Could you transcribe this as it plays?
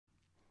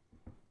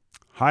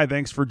Hi,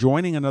 thanks for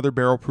joining another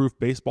Barrel Proof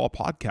Baseball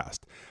podcast.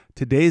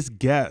 Today's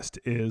guest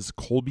is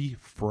Colby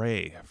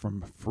Frey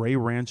from Frey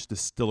Ranch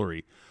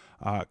Distillery.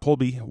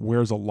 Colby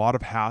wears a lot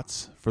of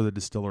hats for the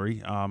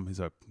distillery. He's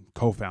a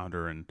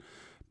co-founder and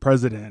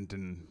president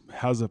and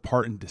has a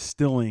part in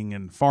distilling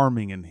and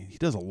farming, and he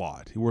does a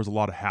lot. He wears a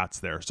lot of hats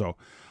there. So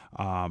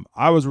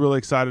I was really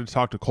excited to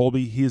talk to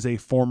Colby. He is a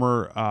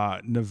former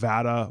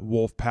Nevada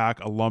Wolfpack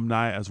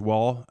alumni as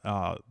well,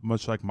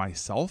 much like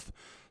myself.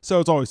 So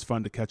it's always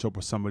fun to catch up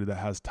with somebody that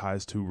has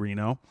ties to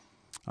Reno.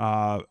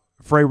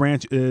 Frey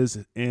Ranch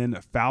is in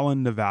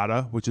Fallon,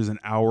 Nevada, which is an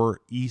hour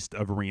east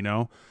of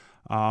Reno.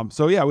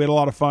 So yeah, we had a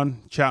lot of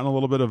fun chatting a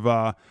little bit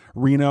of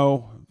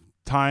Reno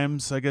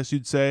times, I guess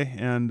you'd say.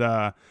 And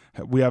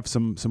we have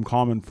some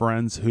common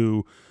friends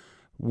who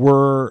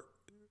were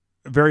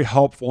very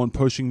helpful in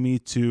pushing me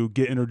to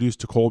get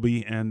introduced to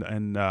Colby and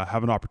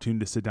have an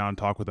opportunity to sit down and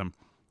talk with him.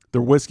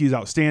 Their whiskey's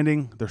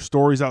outstanding. Their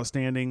story's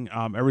outstanding.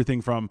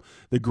 Everything from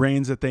the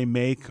grains that they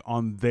make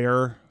on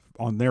their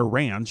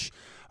ranch.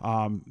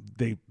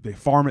 They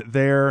farm it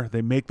there.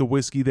 They make the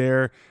whiskey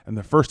there, and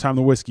the first time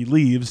the whiskey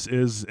leaves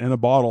is in a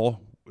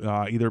bottle,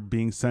 either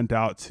being sent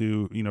out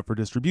to for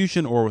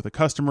distribution or with a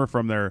customer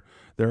from their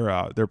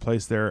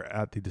place there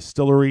at the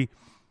distillery.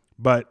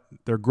 But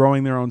they're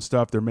growing their own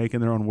stuff. They're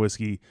making their own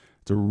whiskey.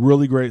 It's a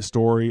really great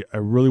story. I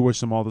really wish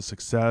them all the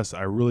success.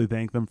 I really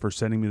thank them for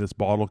sending me this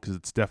bottle because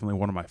it's definitely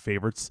one of my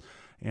favorites.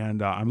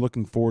 And I'm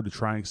looking forward to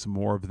trying some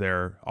more of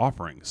their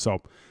offerings.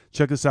 So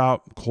check this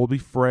out, Colby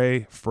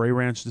Frey, Frey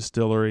Ranch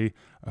Distillery.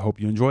 I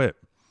hope you enjoy it.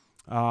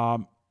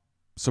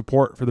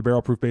 Support for the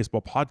Barrel Proof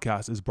Baseball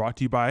podcast is brought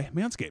to you by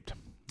Manscaped.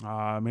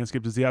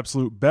 Manscaped is the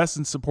absolute best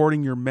in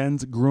supporting your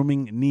men's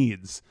grooming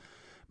needs.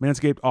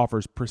 Manscaped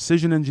offers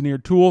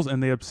precision-engineered tools,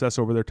 and they obsess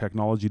over their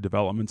technology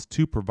developments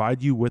to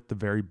provide you with the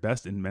very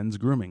best in men's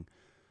grooming.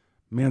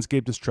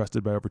 Manscaped is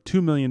trusted by over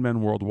 2 million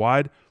men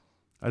worldwide.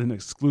 As an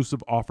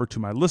exclusive offer to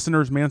my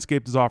listeners,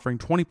 Manscaped is offering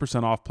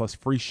 20% off plus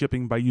free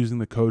shipping by using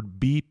the code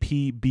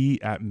BPB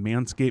at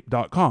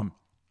manscaped.com.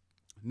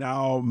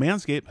 Now,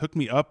 Manscaped hooked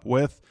me up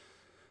with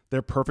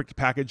their Perfect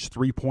Package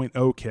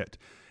 3.0 kit.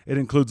 It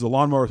includes the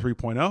Lawnmower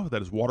 3.0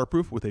 that is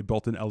waterproof with a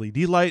built-in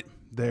LED light,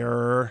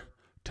 their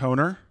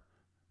toner,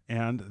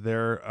 and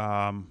their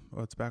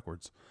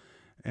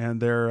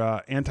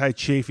their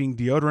anti-chafing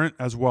deodorant,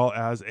 as well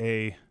as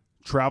a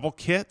travel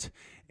kit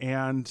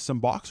and some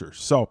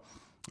boxers. So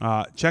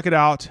check it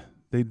out.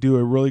 They do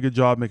a really good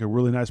job, make a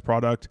really nice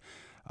product.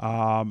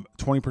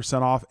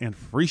 20% off and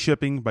free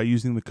shipping by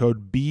using the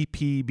code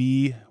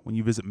BPB when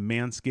you visit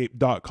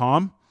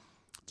manscaped.com.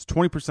 It's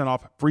 20%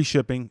 off, free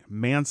shipping,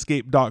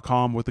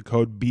 manscaped.com with the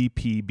code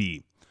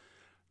BPB.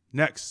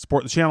 Next,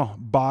 support the channel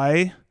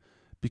by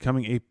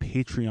becoming a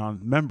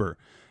Patreon member.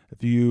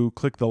 If you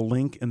click the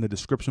link in the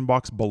description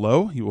box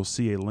below, you will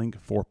see a link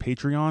for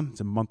Patreon.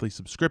 It's a monthly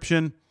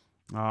subscription.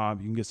 You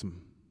can get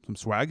some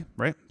swag,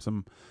 right?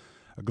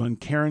 A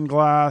Glencairn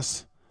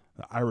glass,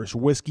 the Irish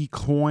whiskey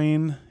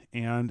coin,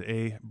 and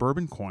a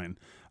bourbon coin.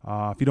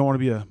 If you don't want to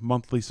be a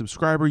monthly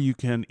subscriber, you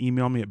can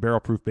email me at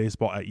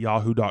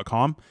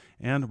barrelproofbaseball@yahoo.com,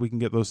 and we can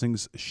get those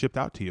things shipped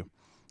out to you.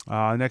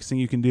 Next thing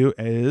you can do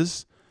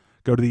is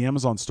go to the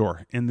Amazon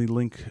store. In the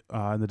link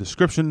in the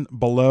description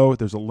below,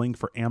 there's a link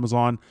for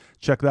Amazon.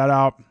 Check that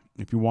out.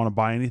 If you want to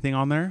buy anything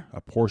on there,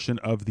 a portion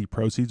of the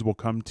proceeds will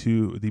come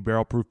to the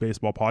Barrel Proof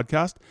Baseball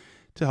podcast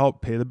to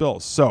help pay the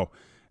bills. So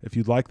if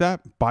you'd like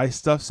that, buy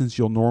stuff. Since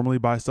you'll normally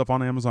buy stuff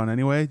on Amazon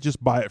anyway,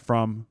 just buy it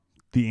from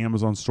the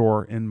Amazon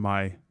store in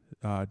my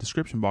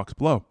description box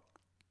below.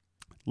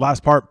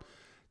 Last part,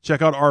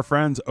 check out our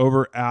friends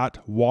over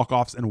at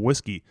Walk-Offs and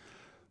Whiskey.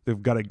 They've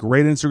got a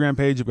great Instagram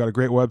page. They've got a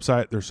great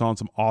website. They're selling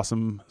some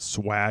awesome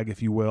swag,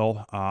 if you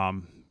will.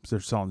 They're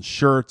selling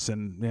shirts,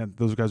 and man,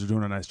 those guys are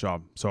doing a nice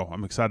job. So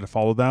I'm excited to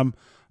follow them.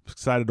 I'm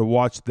excited to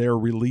watch their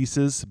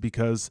releases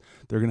because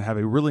they're going to have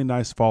a really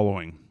nice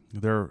following.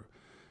 They're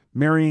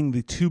marrying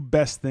the two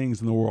best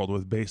things in the world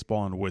with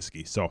baseball and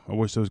whiskey. So I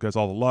wish those guys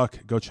all the luck.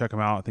 Go check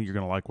them out. I think you're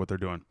going to like what they're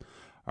doing.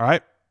 All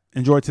right.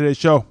 Enjoy today's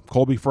show.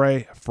 Colby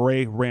Frey,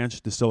 Frey Ranch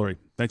Distillery.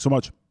 Thanks so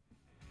much.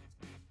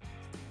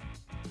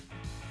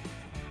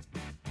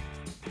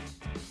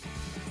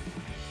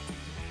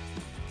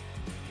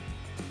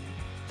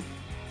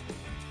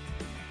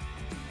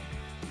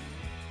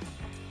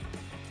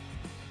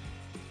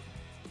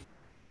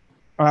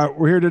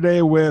 We're here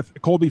today with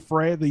Colby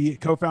Frey, the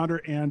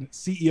co-founder and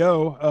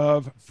CEO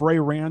of Frey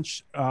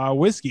Ranch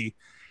Whiskey.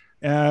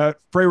 Frey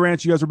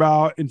Ranch, you guys are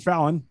about in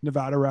Fallon,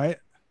 Nevada, right?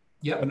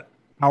 Yep. An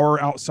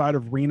hour outside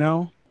of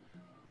Reno,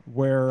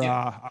 where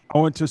I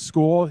went to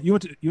school. You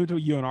went to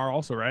UNR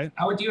also, right?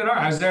 I went to UNR.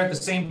 I was there at the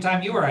same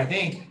time you were, I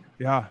think.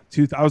 Yeah,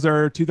 I was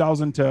there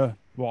 2000 to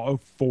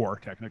 04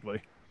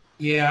 technically.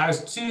 Yeah, I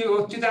was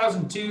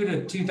 2002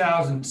 to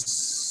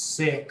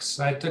 2006.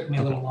 It took me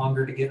a little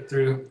longer to get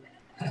through.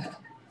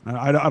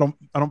 I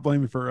don't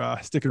blame you for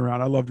sticking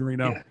around. I loved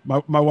Reno.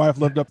 Yeah. My wife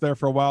lived up there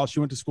for a while.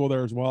 She went to school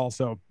there as well.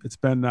 So it's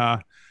been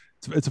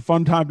it's a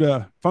fun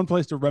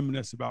place to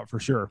reminisce about for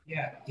sure.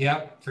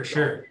 Yeah, for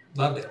sure.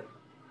 Loved it.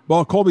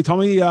 Well, Colby, tell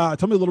me a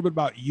little bit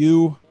about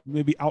you,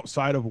 maybe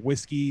outside of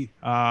whiskey.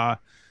 What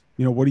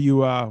do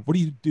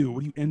you do?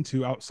 What are you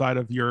into outside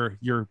of your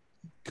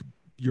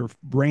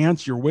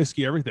ranch, your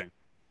whiskey, everything?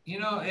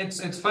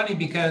 It's funny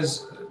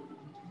because,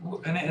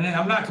 and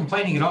I'm not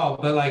complaining at all,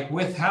 but like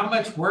with how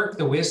much work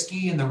the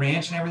whiskey and the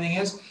ranch and everything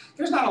is,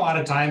 there's not a lot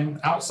of time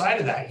outside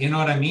of that. You know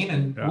what I mean?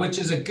 And Yeah. which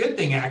is a good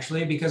thing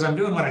actually, because I'm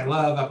doing what I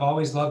love. I've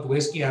always loved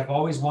whiskey. I've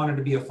always wanted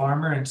to be a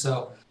farmer, and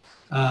so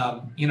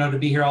to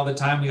be here all the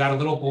time. We got a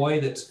little boy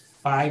that's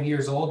 5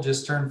 years old,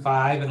 just turned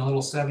 5, and a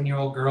little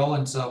 7-year-old girl,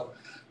 and so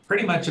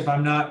pretty much if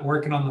I'm not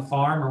working on the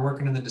farm or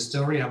working in the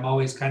distillery, I'm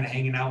always kind of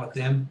hanging out with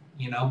them.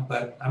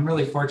 But I'm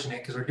really fortunate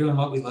because we're doing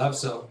what we love,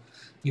 so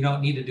you don't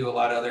need to do a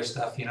lot of other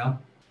stuff.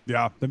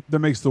 Yeah, that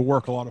makes the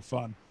work a lot of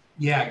fun.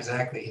 Yeah,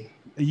 exactly.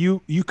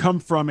 You come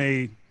from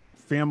a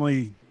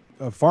family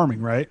of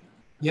farming, right?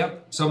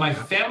 Yep. So my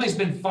family's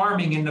been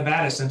farming in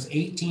Nevada since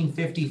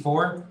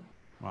 1854.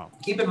 Wow.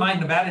 Keep in mind,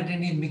 Nevada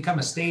didn't even become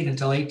a state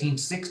until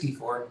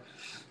 1864.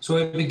 So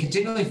we've been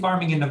continually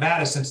farming in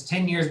Nevada since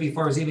 10 years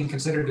before it was even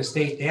considered a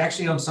state. They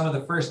actually own some of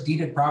the first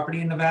deeded property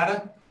in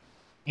Nevada.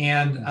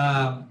 And,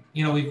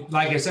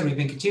 like I said, we've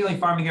been continually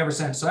farming ever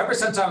since. So ever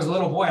since I was a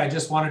little boy, I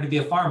just wanted to be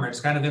a farmer. It's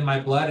kind of in my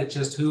blood. It's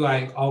just who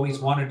I always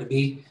wanted to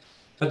be.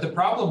 But the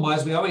problem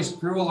was we always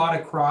grew a lot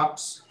of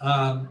crops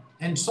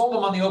and sold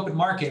them on the open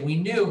market. We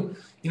knew,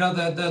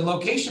 the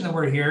location that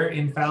we're here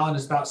in Fallon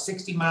is about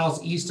 60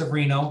 miles east of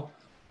Reno.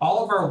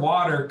 All of our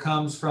water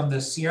comes from the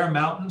Sierra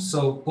Mountains,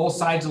 so both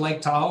sides of Lake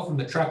Tahoe, from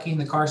the Truckee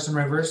and the Carson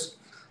Rivers.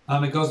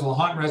 It goes to the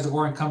Lahontan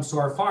Reservoir and comes to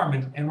our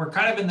farm. And we're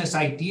kind of in this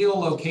ideal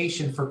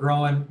location for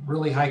growing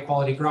really high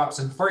quality crops.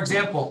 And for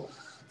example,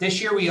 this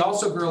year we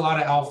also grew a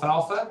lot of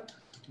alfalfa.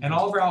 And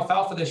all of our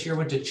alfalfa this year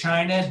went to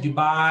China,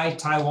 Dubai,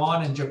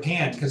 Taiwan, and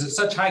Japan because it's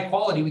such high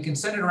quality. We can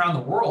send it around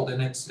the world,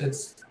 and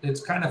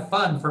it's kind of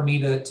fun for me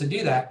to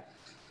do that.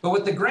 But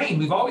with the grain,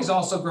 we've always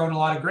also grown a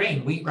lot of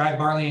grain: wheat, rye,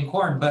 barley, and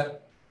corn. But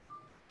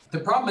the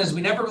problem is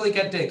we never really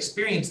get to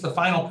experience the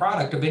final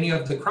product of any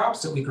of the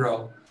crops that we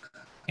grow.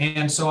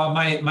 And so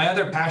my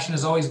other passion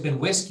has always been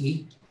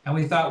whiskey. And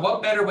we thought,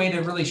 what better way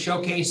to really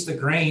showcase the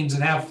grains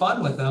and have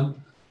fun with them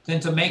than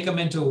to make them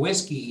into a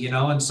whiskey,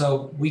 And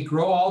so we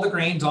grow all the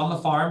grains on the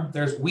farm.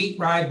 There's wheat,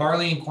 rye,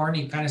 barley, and corn.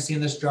 You can kind of see in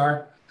this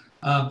jar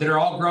that are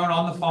all grown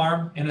on the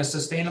farm in a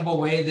sustainable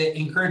way that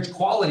encourage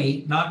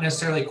quality, not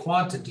necessarily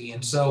quantity.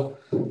 And so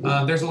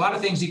there's a lot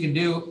of things you can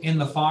do in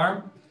the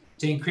farm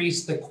to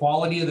increase the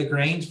quality of the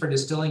grains for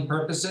distilling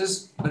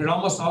purposes, but it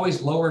almost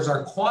always lowers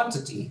our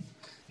quantity.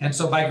 And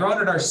so by growing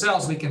it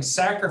ourselves, we can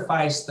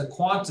sacrifice the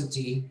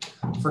quantity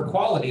for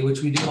quality,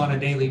 which we do on a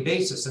daily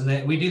basis. And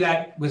then we do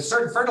that with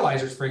certain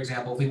fertilizers, for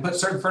example. If we put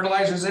certain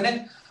fertilizers in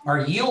it,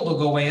 our yield will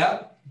go way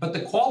up, but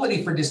the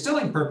quality for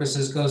distilling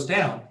purposes goes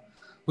down,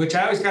 which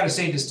I always got to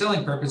say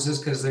distilling purposes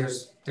because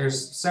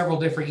there's several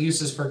different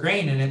uses for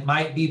grain, and it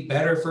might be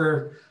better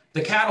for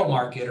the cattle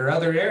market or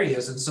other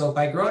areas. And so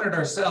by growing it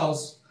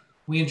ourselves,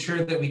 we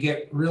ensure that we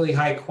get really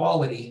high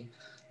quality.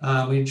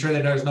 We ensure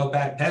that there's no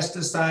bad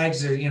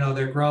pesticides.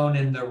 They're grown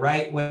in the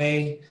right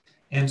way.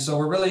 And so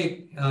we're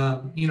really,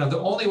 the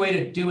only way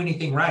to do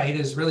anything right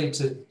is really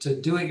to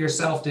do it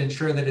yourself to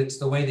ensure that it's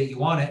the way that you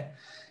want it.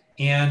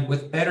 And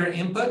with better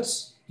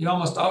inputs, you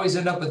almost always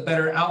end up with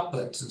better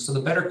outputs. And so the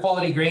better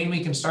quality grain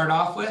we can start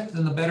off with,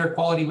 then the better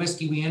quality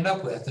whiskey we end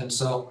up with. And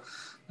so,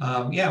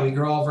 we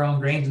grow all of our own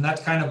grains, and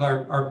that's kind of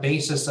our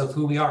basis of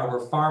who we are.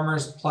 We're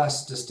farmers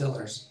plus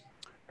distillers.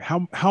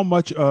 How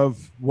much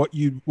of what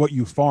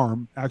you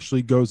farm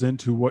actually goes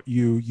into what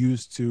you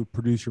use to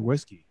produce your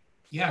whiskey?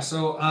 Yeah,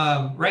 so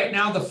right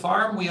now the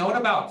farm, we own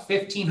about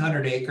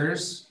 1,500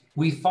 acres.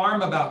 We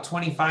farm about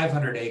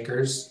 2,500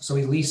 acres. So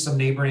we lease some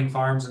neighboring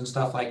farms and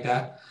stuff like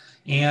that.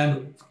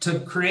 And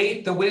to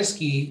create the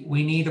whiskey,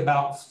 we need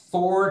about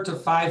 400 to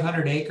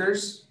 500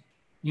 acres,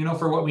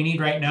 for what we need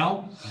right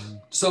now.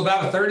 So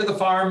about a third of the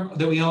farm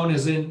that we own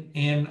is in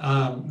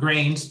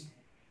grains.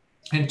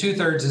 And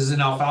 2/3 is in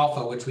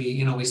alfalfa, which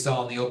we sell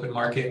on the open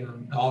market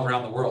and all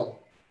around the world.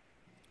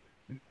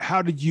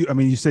 How did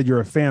you said you're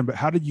a fan, but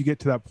how did you get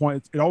to that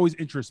point? It always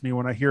interests me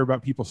when I hear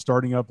about people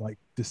starting up like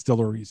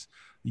distilleries.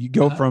 You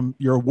go from,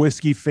 you're a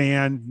whiskey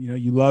fan,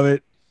 you love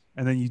it.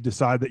 And then you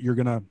decide that you're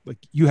going to,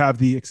 you have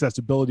the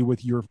accessibility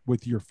with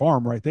your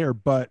farm right there.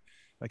 But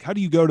how do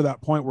you go to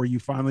that point where you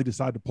finally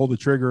decide to pull the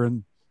trigger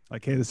and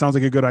hey, this sounds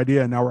like a good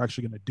idea, and now we're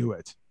actually going to do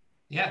it?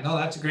 Yeah, no,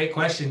 that's a great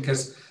question.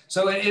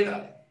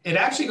 It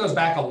actually goes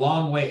back a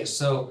long ways.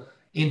 So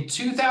in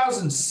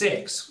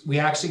 2006, we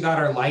actually got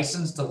our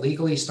license to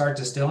legally start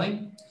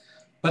distilling.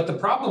 But the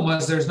problem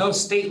was there's no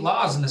state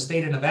laws in the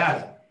state of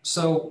Nevada.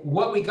 So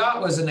what we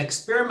got was an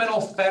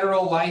experimental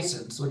federal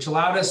license, which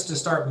allowed us to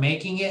start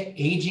making it,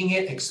 aging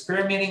it,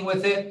 experimenting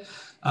with it.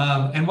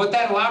 And what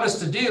that allowed us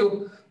to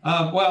do,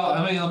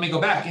 let me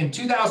go back. In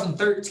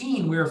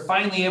 2013, we were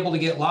finally able to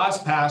get laws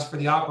passed for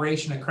the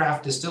operation of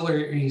craft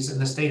distilleries in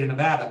the state of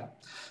Nevada.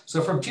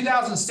 So from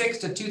 2006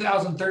 to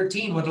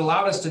 2013, what it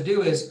allowed us to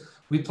do is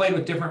We played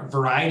with different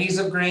varieties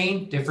of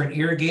grain, different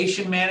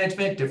irrigation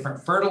management,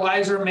 different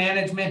fertilizer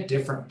management,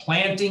 different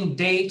planting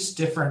dates,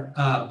 different,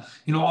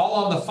 all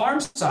on the farm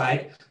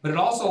side. But it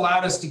also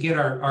allowed us to get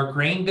our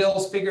grain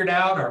bills figured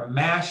out, our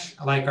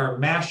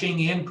mashing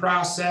in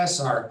process,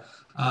 our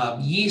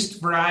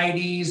yeast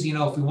varieties.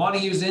 If we want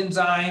to use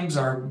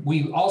enzymes,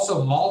 we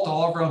also malt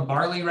all of our own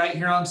barley right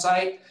here on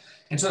site.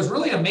 And so it's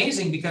really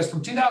amazing because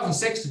from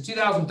 2006 to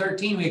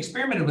 2013, we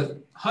experimented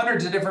with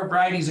hundreds of different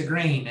varieties of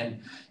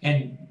grain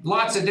and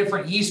lots of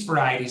different yeast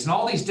varieties and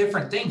all these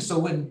different things.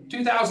 So in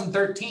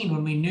 2013,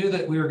 when we knew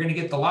that we were going to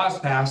get the laws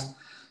passed,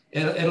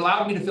 it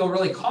allowed me to feel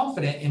really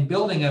confident in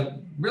building a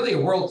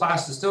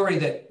world-class distillery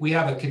that we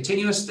have a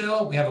continuous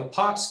still, we have a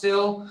pot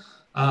still.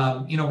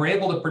 We're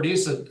able to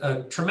produce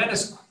a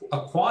tremendous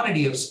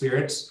quantity of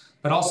spirits,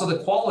 but also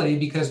the quality,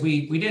 because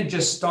we didn't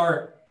just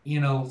start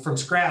from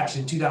scratch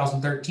in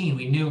 2013.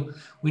 We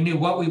knew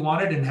what we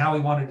wanted and how we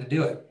wanted to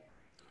do it.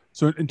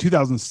 So in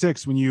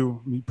 2006, when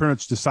you pretty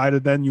much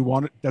decided then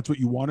that's what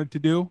you wanted to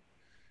do,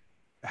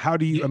 how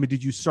do you,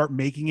 did you start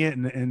making it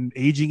and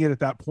aging it at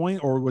that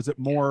point, or was it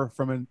more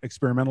from an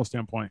experimental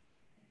standpoint?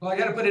 Well, I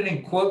got to put it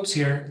in quotes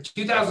here.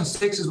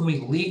 2006 is when we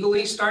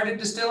legally started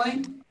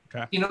distilling.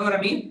 Okay. You know what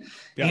I mean?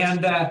 Yes.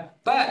 And,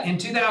 but in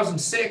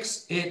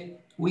 2006,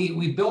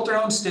 we built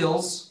our own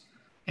stills.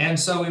 And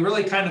so we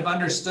really kind of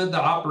understood the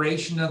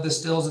operation of the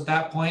stills at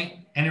that point,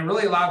 and it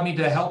really allowed me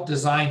to help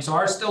design. So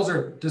our stills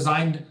are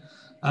designed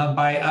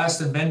by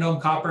us and Vendome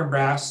Copper and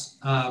Brass.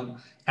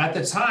 At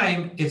the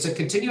time, it's a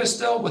continuous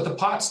still with a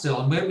pot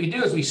still. And what we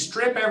do is we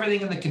strip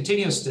everything in the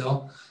continuous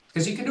still,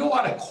 because you can do a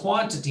lot of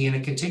quantity in a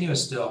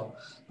continuous still.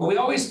 But we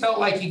always felt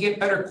like you get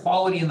better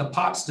quality in the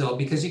pot still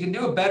because you can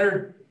do a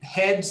better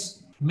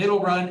heads, middle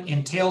run,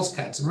 and tails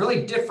cuts and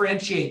really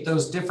differentiate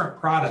those different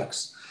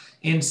products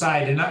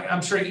inside. And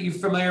I'm sure you're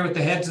familiar with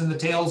the heads and the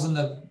tails and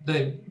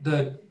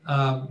the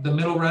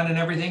middle run and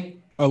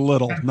everything. A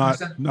little,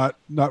 not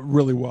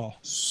really well.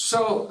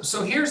 So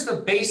here's the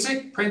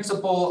basic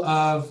principle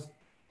of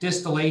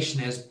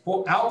distillation: is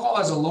alcohol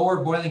has a lower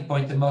boiling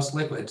point than most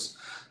liquids.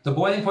 The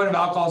boiling point of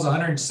alcohol is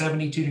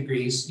 172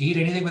 degrees. You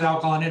heat anything with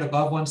alcohol in it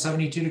above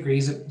 172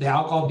 degrees, the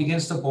alcohol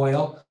begins to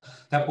boil.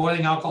 That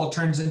boiling alcohol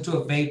turns into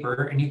a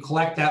vapor, and you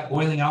collect that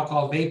boiling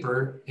alcohol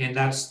vapor, and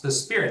that's the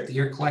spirit that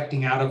you're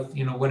collecting out of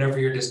whatever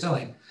you're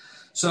distilling.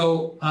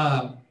 So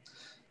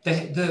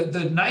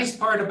the nice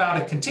part about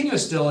a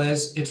continuous still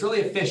is it's really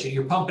efficient.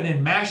 You're pumping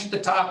in mash at the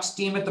top,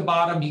 steam at the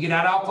bottom. You get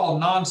out alcohol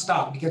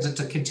nonstop because it's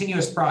a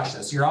continuous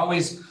process. You're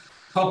always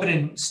pumping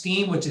in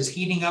steam, which is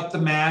heating up the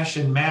mash,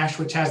 and mash,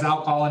 which has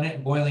alcohol in it,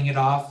 and boiling it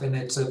off. And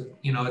it's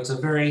a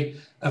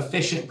very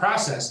efficient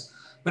process.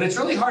 But it's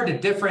really hard to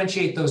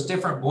differentiate those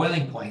different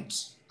boiling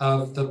points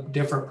of the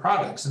different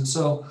products. And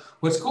so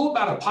what's cool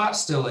about a pot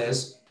still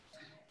is,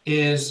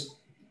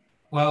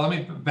 well, let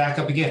me back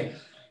up again.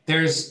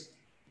 There's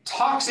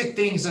toxic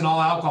things in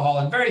all alcohol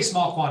in very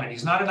small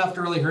quantities, not enough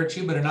to really hurt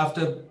you, but enough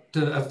to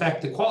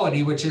affect the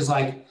quality, which is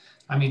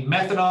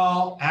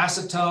methanol,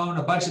 acetone,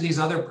 a bunch of these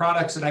other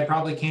products that I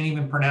probably can't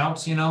even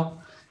pronounce,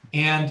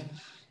 and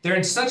they're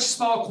in such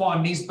small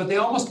quantities, but they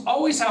almost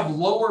always have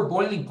lower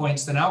boiling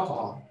points than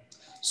alcohol.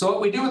 So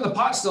what we do in the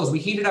pot still is we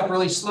heat it up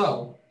really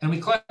slow, and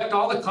we collect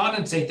all the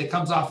condensate that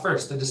comes off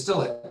first, the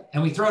distillate,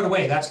 and we throw it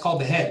away. That's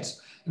called the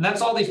heads. And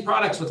that's all these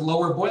products with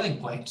lower boiling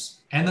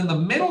points. And then the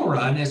middle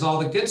run is all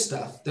the good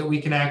stuff that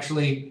we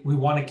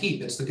want to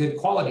keep. It's the good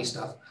quality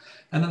stuff.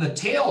 And then the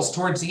tails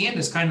towards the end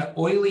is kind of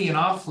oily and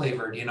off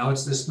flavored.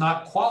 It's just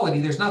not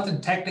quality. There's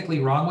nothing technically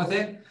wrong with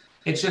it.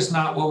 It's just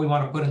not what we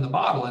want to put in the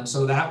bottle. And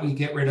so that we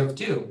get rid of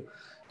too.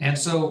 And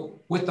so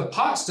with the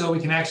pot still, we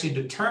can actually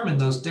determine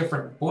those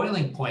different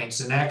boiling points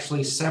and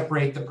actually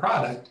separate the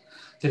product.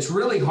 That's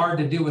really hard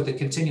to do with a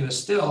continuous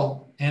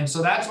still. And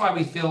so that's why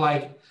we feel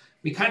like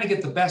we kind of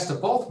get the best of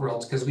both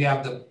worlds, because we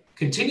have the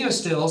continuous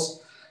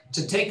stills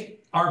to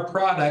take our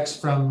products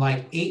from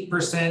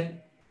 8%,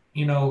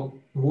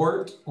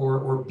 wort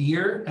or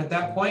beer at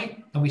that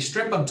point, and we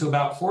strip them to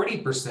about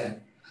 40%.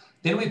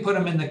 Then we put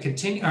them in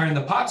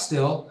the pot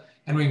still,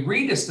 and we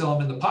redistill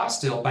them in the pot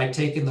still by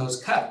taking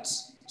those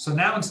cuts. So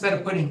now instead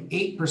of putting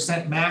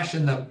 8% mash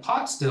in the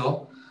pot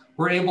still,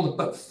 we're able to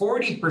put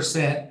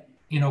 40%,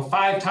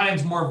 5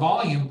 times more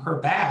volume per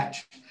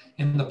batch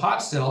in the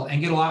pot still and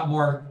get a lot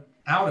more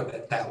out of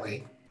it that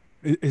way.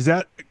 Is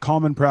that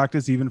common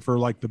practice even for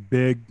the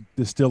big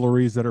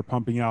distilleries that are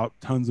pumping out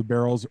tons of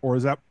barrels, or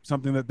is that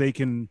something that they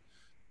can,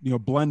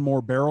 blend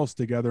more barrels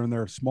together in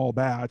their small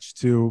batch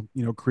to,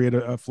 create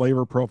a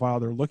flavor profile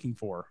they're looking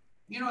for?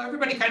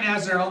 Everybody kind of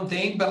has their own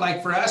thing,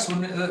 but for us,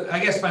 I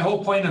guess my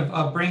whole point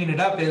of bringing it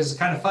up is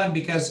kind of fun,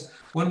 because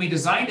when we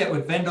designed it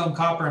with Vendome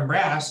Copper and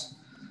Brass,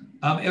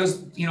 it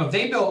was,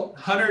 they built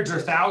hundreds or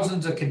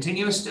thousands of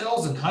continuous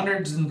stills and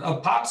hundreds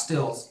of pot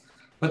stills,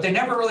 but they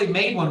never really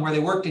made one where they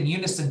worked in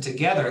unison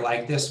together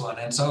like this one.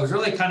 And so it was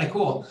really kind of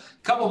cool.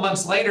 A couple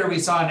months later, we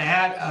saw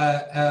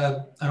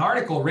an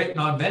article written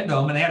on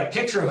Vendome, and they had a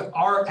picture of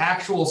our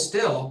actual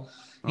still,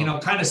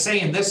 kind of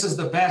saying this is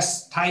the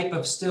best type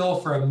of still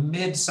for a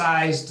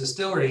mid-sized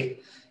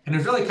distillery. And it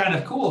was really kind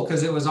of cool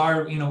because it was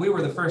our, we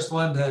were the first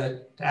one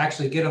to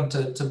actually get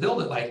them to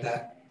build it like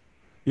that.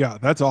 Yeah,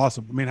 that's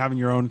awesome. I mean, having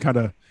your own kind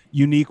of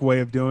unique way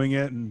of doing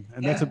it, and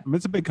Yeah.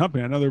 it's a big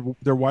company. I know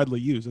they're widely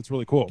used. It's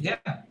really cool. Yeah.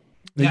 Now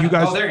Yeah. you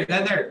guys, Oh,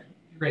 they're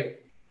great.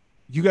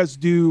 you guys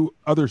do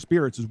other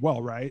spirits as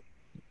well, right?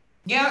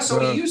 Yeah, so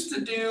we used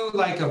to do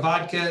like a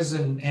vodkas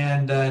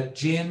and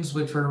gins,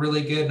 which were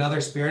really good, and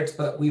other spirits,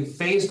 but we've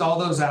phased all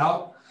those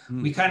out.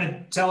 We kind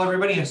of tell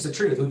everybody, and it's the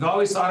truth. We've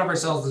always thought of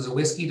ourselves as a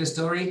whiskey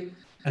distillery,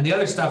 and the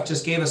other stuff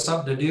just gave us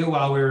something to do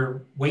while we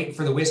were waiting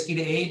for the whiskey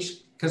to age.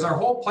 Because our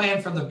whole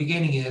plan from the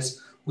beginning is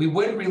we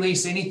wouldn't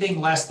release anything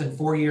less than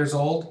 4 years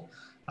old.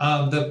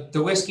 The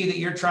whiskey that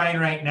you're trying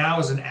right now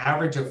is an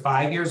average of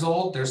 5 years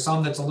old. There's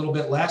some that's a little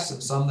bit less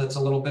and some that's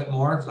a little bit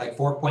more, like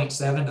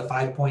 4.7 to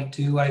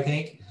 5.2, I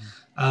think.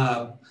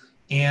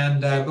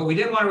 But we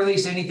didn't want to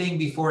release anything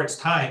before its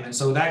time. And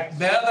so that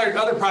the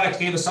other products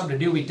gave us something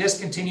to do. We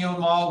discontinue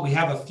them all. We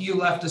have a few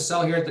left to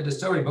sell here at the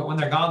distillery, but when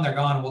they're gone,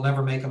 and we'll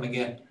never make them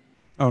again.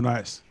 Oh,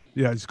 nice.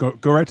 Yeah, just go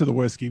right to the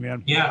whiskey,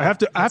 man. Yeah. I have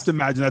to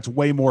imagine that's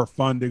way more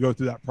fun to go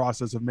through that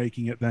process of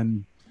making it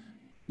than,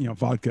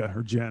 vodka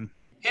or gin.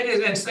 It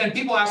is. And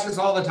people ask us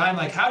all the time,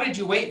 like, how did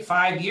you wait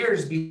 5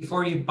 years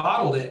before you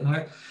bottled it?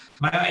 And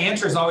my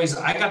answer is always,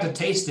 I got to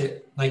taste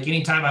it like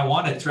anytime I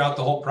wanted throughout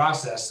the whole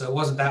process. So it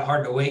wasn't that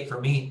hard to wait for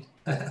me.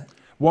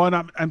 Well,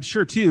 and I'm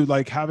sure too,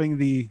 like having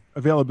the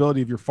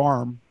availability of your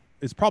farm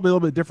is probably a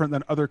little bit different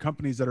than other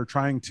companies that are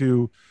trying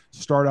to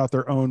start out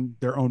their own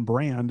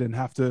brand and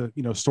have to,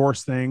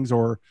 source things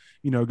or,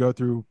 go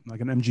through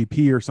like an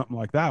MGP or something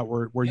like that,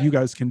 where you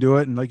guys can do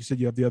it. And like you said,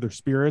 you have the other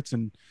spirits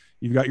and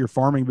you've got your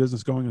farming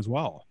business going as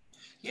well.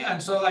 Yeah.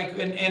 And so like,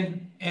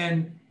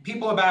 and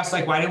people have asked,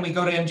 like, why didn't we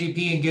go to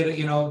MGP and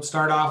get,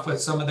 start off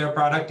with some of their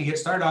product to get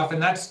started off?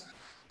 And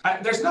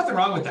there's nothing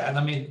wrong with that.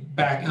 Let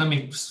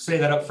me say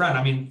that up front.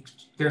 I mean,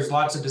 there's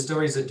lots of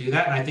distilleries that do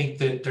that. And I think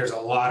that there's a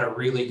lot of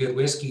really good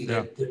whiskey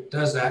that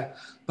does that.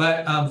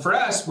 But for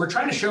us, we're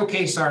trying to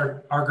showcase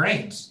our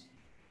grains.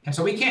 And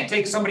so we can't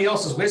take somebody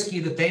else's whiskey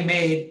that they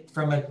made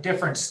from a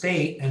different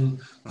state and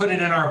put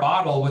it in our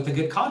bottle with a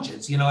good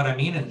conscience. You know what I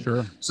mean? And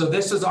sure. So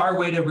this is our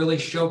way to really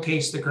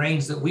showcase the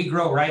grains that we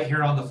grow right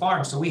here on the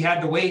farm. So we had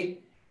to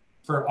wait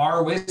for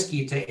our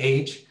whiskey to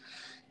age.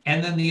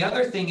 And then the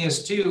other thing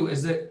is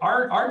that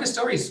our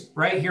distillery is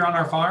right here on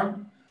our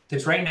farm.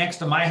 That's right next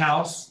to my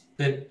house,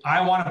 that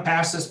I want to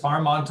pass this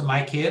farm on to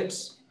my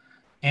kids.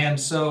 And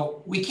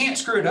so we can't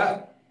screw it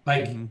up.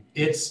 Like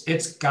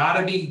it's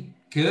gotta be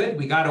good.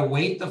 We got to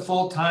wait the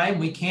full time.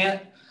 We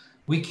can't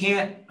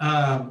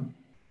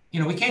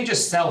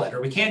just sell it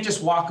or we can't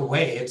just walk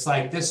away. It's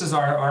like, this is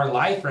our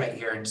life right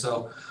here. And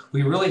so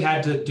we really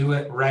had to do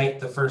it right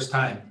the first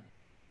time.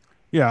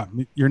 Yeah.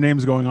 Your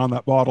name's going on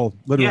that bottle,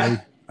 literally.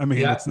 Yeah. I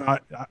mean, it's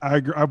not,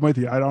 I'm with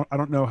you. I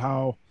don't know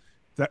how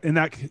that in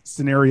that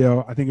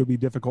scenario, I think it would be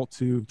difficult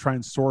to try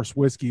and source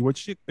whiskey,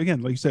 which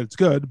again, like you said, it's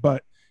good,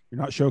 but you're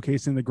not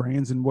showcasing the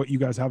grains and what you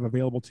guys have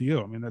available to you.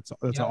 I mean, that's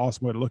an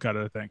awesome way to look at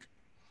it, I think.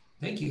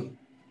 Thank you.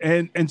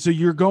 And so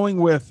you're going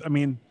with, I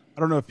mean, I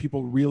don't know if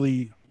people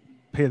really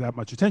pay that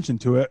much attention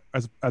to it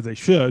as they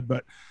should,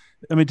 but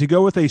I mean, to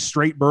go with a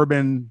straight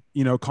bourbon,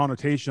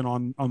 connotation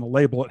on the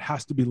label, it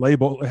has to be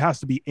labeled, it has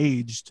to be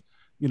aged,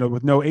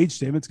 with no age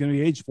statement. It's going to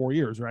be aged 4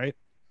 years, right?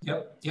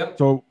 Yep.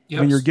 So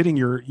when you're getting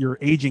your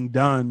aging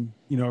done,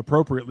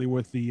 appropriately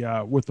with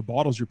the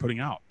bottles you're putting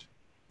out.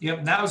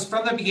 Yep. That was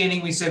from the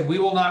beginning. We said we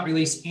will not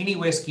release any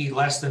whiskey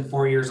less than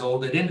 4 years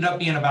old. It ended up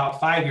being about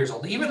 5 years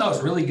old, even though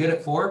it's really good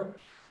at 4.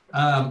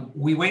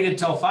 We waited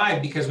till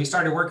 5 because we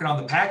started working on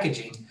the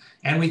packaging,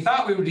 and we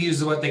thought we would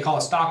use what they call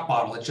a stock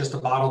bottle. It's just a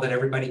bottle that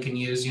everybody can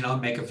use,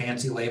 make a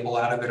fancy label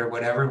out of it or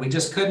whatever. And we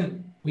just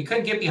couldn't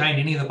get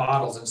behind any of the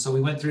bottles. And so we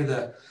went through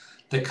the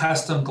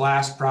custom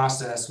glass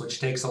process,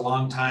 which takes a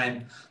long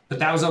time, but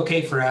that was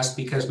okay for us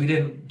because we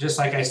didn't, just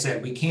like I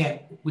said, we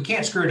can't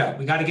screw it up.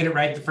 We got to get it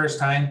right the first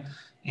time.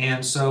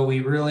 And so we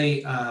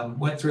really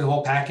went through the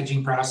whole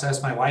packaging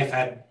process. My wife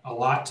had a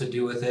lot to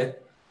do with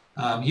it.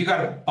 You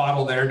got a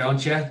bottle there,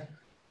 don't you?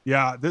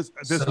 Yeah, this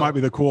might be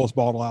the coolest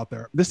bottle out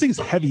there. This thing's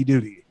heavy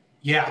duty.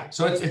 Yeah,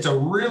 so it's a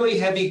really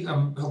heavy,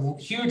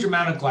 huge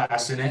amount of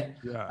glass in it.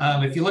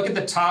 Yeah. If you look at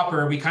the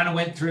topper, we kind of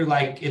went through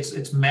like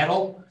it's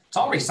metal. It's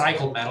all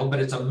recycled metal,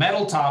 but it's a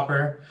metal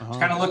topper. It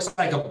kind of looks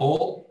like a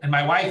bolt. And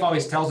my wife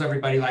always tells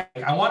everybody, like,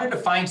 I wanted to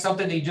find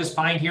something that you just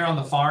find here on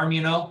the farm,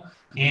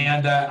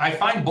 And I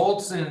find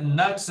bolts and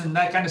nuts and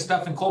that kind of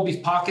stuff in Colby's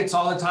pockets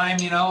all the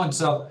time, And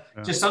so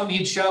just something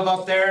you'd shove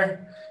up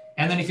there.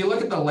 And then if you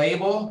look at the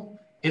label,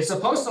 it's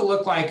supposed to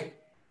look like,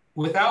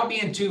 without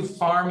being too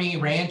farmy,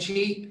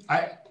 ranchy,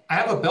 I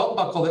have a belt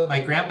buckle that my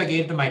grandpa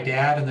gave to my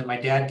dad and then my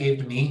dad gave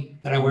to me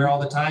that I wear all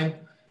the time.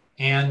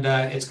 And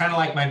it's kind of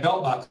like my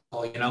belt buckle,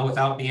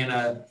 without being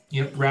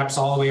wraps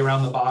all the way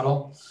around the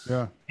bottle.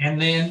 Yeah.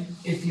 And then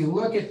if you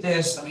look at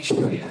this, let me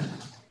show you.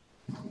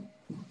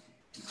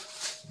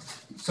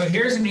 So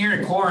here's an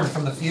ear of corn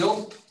from the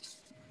field.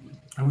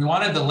 And we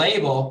wanted the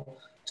label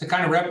to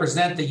kind of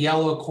represent the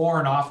yellow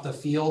corn off the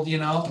field,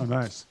 Oh,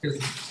 nice.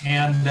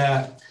 And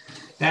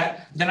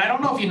Then I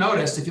don't know if you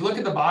noticed, if you look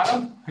at the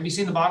bottom, have you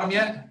seen the bottom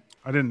yet?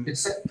 I didn't. It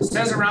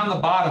says around the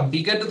bottom,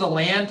 be good to the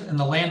land and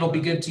the land will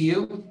be good to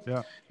you.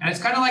 Yeah. And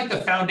it's kind of like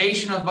the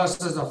foundation of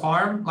us as a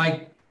farm.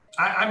 Like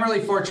I'm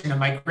really fortunate.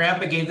 My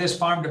grandpa gave this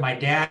farm to my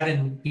dad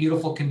in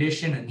beautiful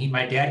condition, and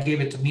my dad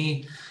gave it to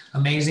me.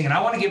 Amazing. And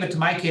I want to give it to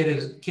my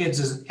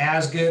kids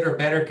as good or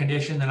better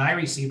condition than I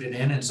received it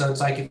in. And so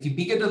it's like, if you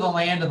be good to the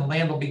land and the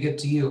land will be good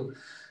to you.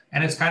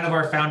 And it's kind of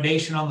our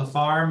foundation on the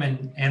farm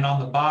and on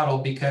the bottle,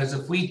 because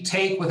if we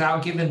take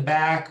without giving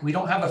back, we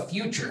don't have a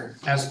future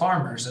as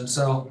farmers. And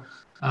so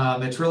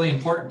it's really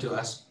important to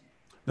us.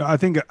 No, I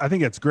think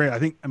it's great.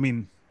 I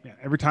mean, yeah,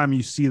 every time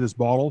you see this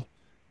bottle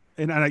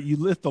and you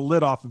lift the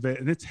lid off of it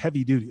and it's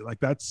heavy duty,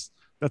 like that's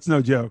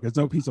no joke. It's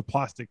no piece of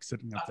plastic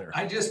sitting up there.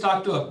 I just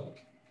talked to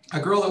a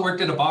girl that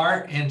worked at a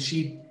bar, and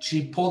she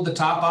pulled the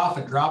top off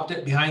and dropped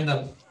it behind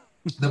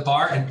the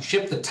bar and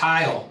chipped the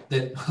tile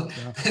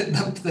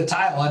the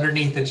tile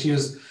underneath, and she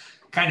was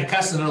kind of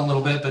cussing it a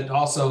little bit, but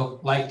also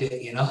liked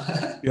it,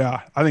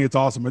 Yeah, I think it's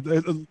awesome.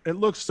 It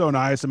looks so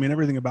nice. I mean,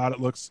 everything about it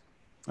looks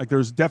like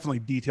there's definitely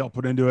detail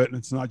put into it, and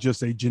it's not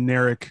just a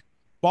generic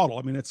bottle.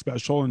 I mean, it's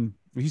special, and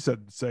he said,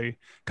 say,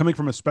 coming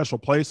from a special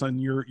place on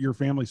your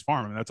family's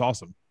farm, and that's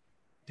awesome.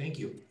 Thank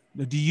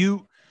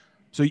you.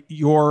 So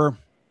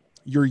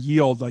your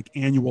yield, like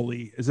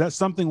annually, is that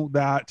something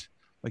that,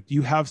 like, do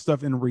you have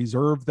stuff in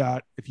reserve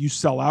that if you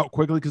sell out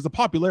quickly, because the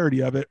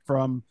popularity of it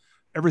from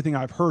everything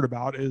I've heard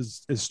about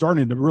is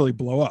starting to really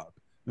blow up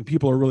and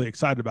people are really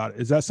excited about it.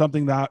 Is that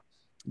something that,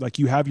 like,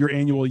 you have your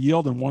annual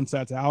yield and once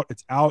that's out,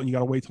 it's out and you got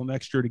to wait till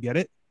next year to get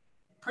it?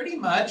 Pretty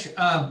much.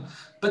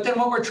 But then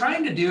what we're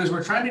trying to do is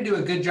we're trying to do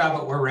a good job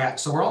at where we're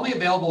at. So we're only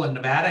available in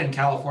Nevada and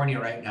California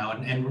right now,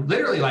 and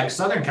literally like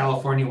Southern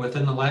California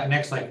within the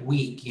next like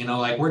week,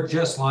 like we're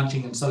just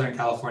launching in Southern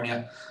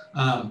California.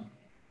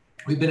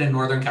 We've been in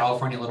Northern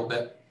California a little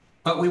bit,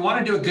 but we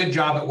want to do a good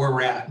job at where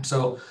we're at.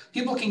 So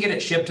people can get it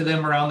shipped to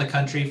them around the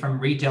country from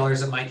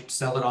retailers that might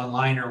sell it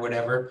online or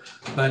whatever.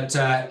 But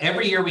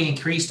every year we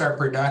increased our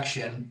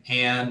production,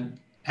 and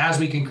as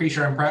we can increase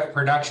our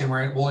production,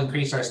 we'll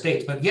increase our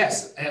states. But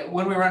yes,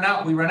 when we run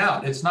out, we run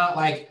out. It's not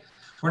like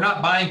we're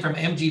not buying from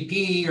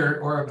MGP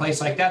or a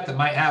place like that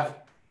might have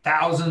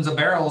thousands of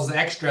barrels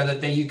extra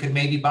that you could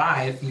maybe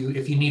buy if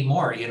you need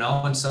more,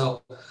 And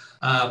so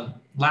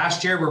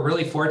last year, we're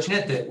really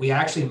fortunate that we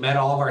actually met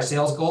all of our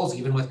sales goals,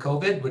 even with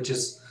COVID, which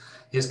is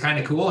kind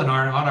of cool. And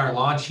on our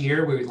launch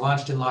year, we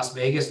launched in Las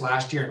Vegas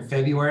last year in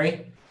February.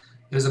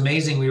 It was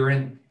amazing. We were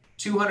in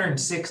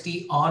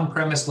 260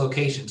 on-premise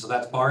locations. So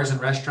that's bars and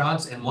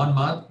restaurants in 1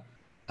 month.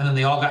 And then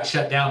they all got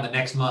shut down the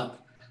next month.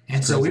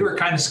 And so we were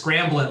kind of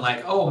scrambling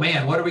like, oh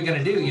man, what are we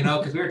going to do?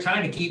 Because we were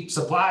trying to keep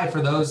supply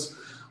for those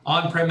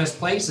on-premise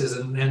places.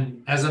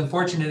 And as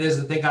unfortunate as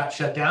that they got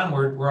shut down,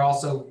 we're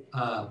also,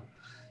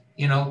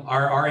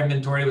 our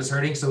inventory was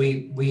hurting. So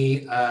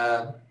we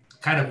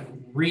kind of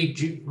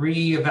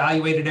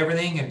reevaluated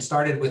everything and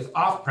started with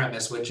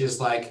off-premise, which is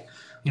like,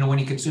 when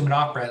you consume it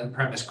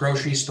off-premise,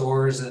 grocery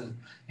stores and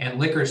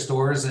liquor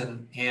stores.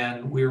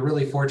 And we were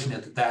really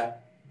fortunate that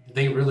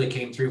they really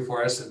came through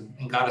for us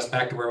and got us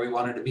back to where we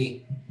wanted to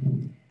be.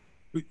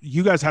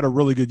 You guys had a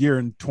really good year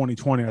in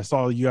 2020. I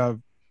saw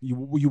you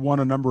won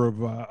a number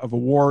of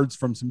awards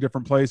from some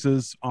different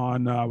places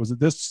on, was it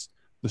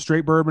the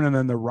straight bourbon and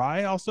then the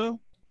rye also?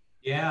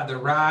 Yeah, the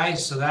rye.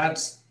 So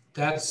that's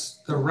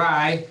the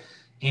rye.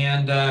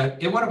 And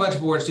it won a bunch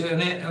of awards too.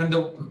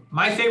 And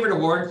my favorite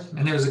award,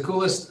 and it was the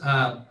coolest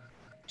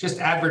just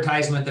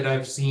advertisement that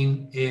I've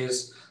seen,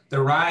 is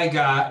the rye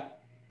got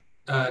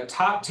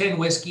top 10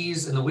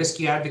 whiskeys in the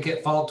Whiskey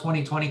Advocate Fall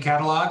 2020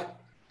 catalog.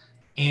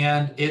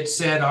 And it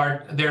said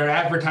their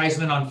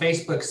advertisement on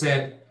Facebook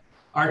said,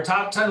 our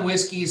top 10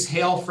 whiskeys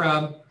hail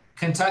from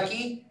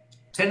Kentucky,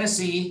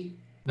 Tennessee,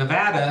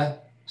 Nevada,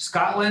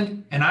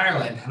 Scotland, and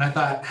Ireland. And I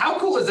thought, how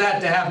cool is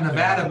that to have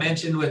Nevada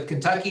mentioned with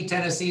Kentucky,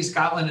 Tennessee,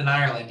 Scotland, and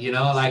Ireland?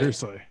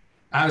 Seriously.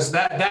 I was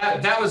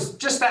that was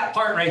just that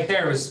part right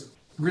there was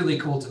really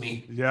cool to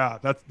me. Yeah,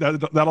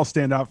 that'll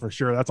stand out for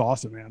sure. That's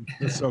awesome, man.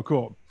 That's so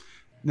cool.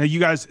 Now you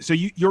guys, so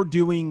you're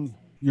doing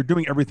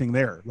everything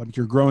there. Like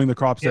you're growing the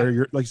crops there.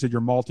 You're, like you said,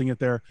 you're malting it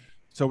there.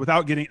 So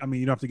without getting, I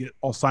mean, you don't have to get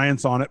all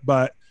science on it,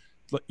 but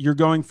you're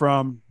going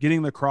from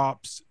getting the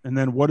crops, and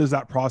then what is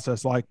that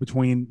process like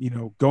between,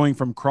 going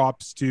from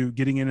crops to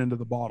getting it into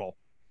the bottle?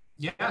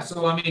 Yeah.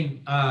 So, I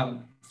mean,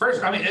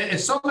 first,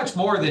 it's so much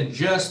more than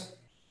just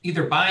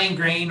either buying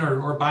grain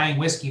or buying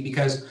whiskey,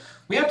 because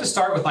we have to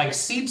start with like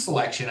seed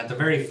selection at the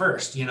very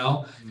first,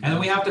 and then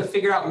we have to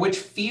figure out which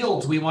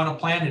fields we want to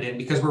plant it in,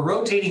 because we're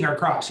rotating our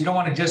crops. You don't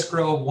want to just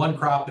grow one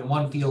crop in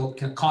one field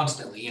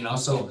constantly,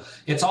 so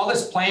it's all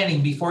this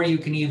planning before you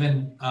can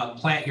even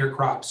plant your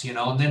crops,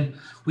 and then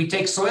we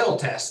take soil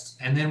tests,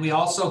 and then we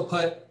also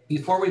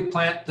before we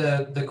plant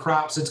the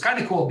crops, it's kind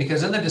of cool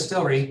because in the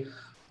distillery,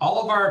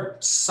 all of our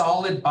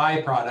solid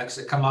byproducts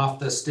that come off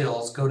the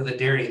stills go to the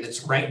dairy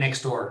that's right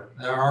next door.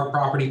 Our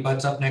property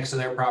butts up next to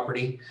their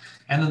property.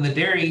 And then the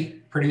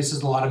dairy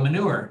produces a lot of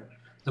manure.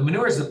 The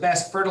manure is the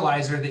best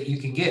fertilizer that you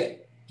can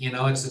get,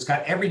 It's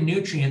got every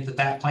nutrient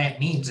that plant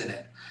needs in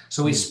it.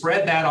 So we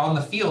spread that on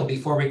the field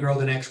before we grow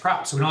the next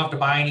crop. So we don't have to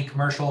buy any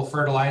commercial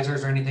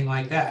fertilizers or anything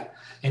like that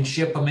and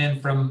ship them in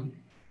from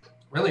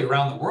really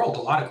around the world.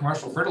 A lot of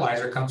commercial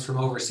fertilizer comes from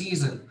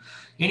overseas. And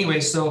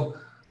anyway, so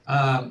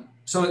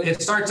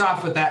it starts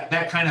off with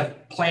that kind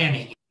of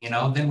planning.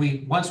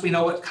 Then once we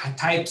know what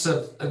types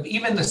of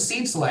even the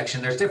seed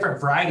selection, there's different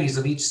varieties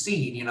of each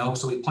seed,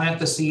 so we plant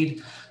the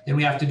seed, then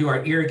we have to do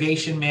our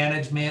irrigation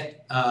management.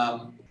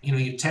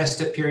 You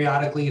test it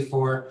periodically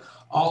for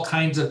all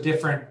kinds of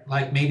different,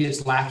 like maybe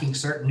it's lacking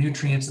certain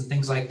nutrients and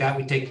things like that.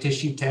 We take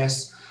tissue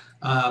tests.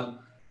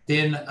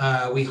 Then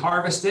we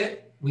harvest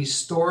it. We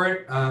store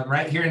it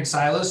right here in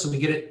silos. So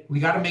we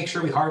got to make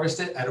sure we harvest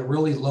it at a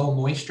really low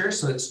moisture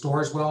so it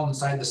stores well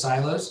inside the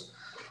silos.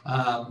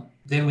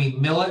 Then we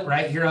mill it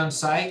right here on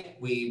site.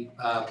 We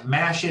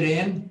mash it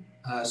in,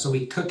 so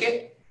we cook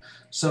it.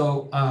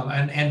 So,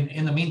 and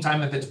in the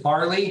meantime, if it's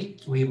barley,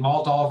 we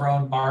malt all of our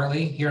own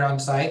barley here on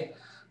site.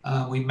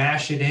 We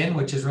mash it in,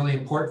 which is really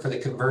important for the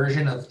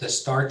conversion of the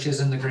starches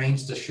in the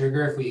grains to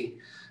sugar. If we,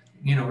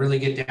 really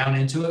get down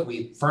into it,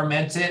 we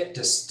ferment it,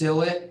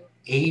 distill it,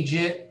 age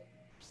it,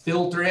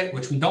 filter it,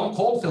 which we don't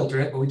cold filter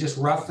it, but we just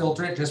rough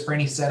filter it just for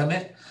any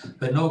sediment,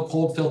 but no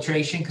cold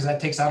filtration because that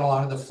takes out a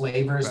lot of the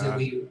flavors that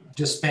we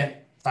just spent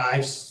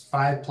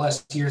five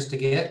plus years to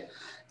get,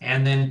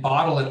 and then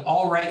bottle it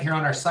all right here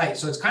on our site.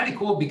 So it's kind of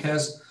cool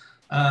because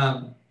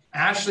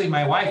Ashley,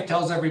 my wife,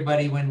 tells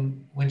everybody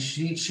when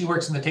she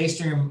works in the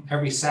tasting room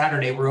every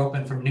Saturday, we're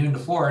open from noon to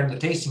 4 in the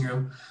tasting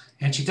room,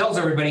 and she tells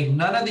everybody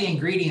none of the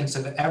ingredients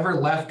have ever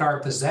left our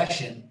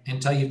possession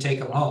until you take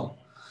them home.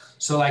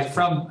 So like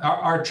from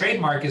our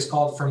trademark is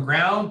called From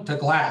Ground to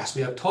Glass.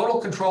 We have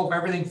total control of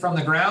everything from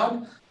the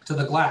ground to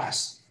the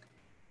glass.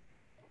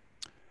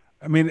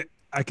 I mean,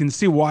 I can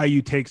see why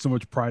you take so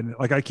much pride in it.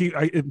 Like I'm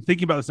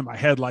thinking about this in my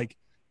head, like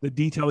the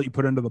detail that you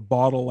put into the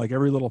bottle, like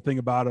every little thing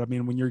about it. I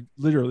mean, when you're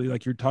literally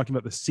like, you're talking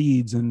about the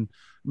seeds, and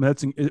I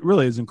mean, it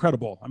really is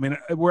incredible. I mean,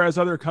 whereas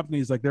other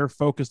companies, like they're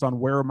focused on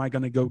where am I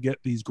going to go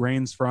get these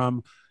grains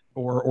from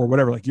or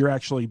whatever, like you're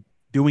actually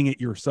doing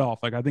it yourself.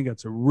 Like, I think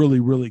that's a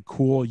really, really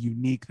cool,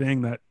 unique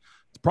thing that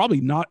it's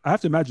probably not, I have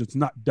to imagine it's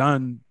not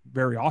done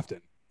very often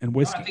in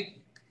whiskey. No, I think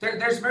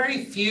there's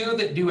very few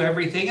that do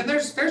everything. And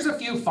there's a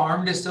few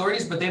farm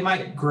distilleries, but they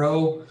might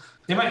grow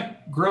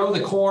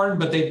the corn,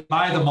 but they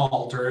buy the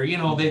malt, or,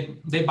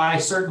 they buy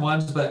certain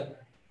ones.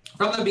 But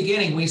from the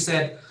beginning, we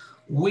said,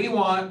 we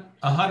want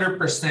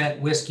 100%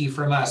 whiskey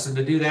from us. And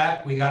to do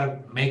that, we got to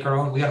make our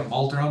own, we got to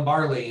malt our own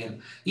barley.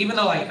 And even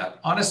though, like,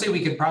 honestly,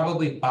 we could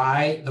probably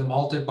buy the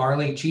malted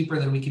barley cheaper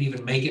than we could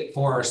even make it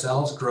for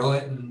ourselves, grow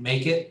it and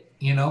make it,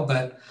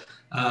 but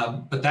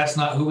that's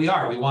not who we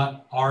are. We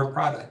want our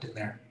product in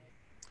there.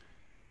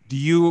 Do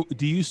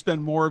you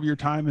spend more of your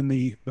time in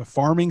the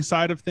farming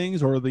side of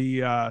things or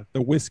the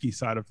whiskey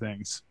side of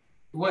things?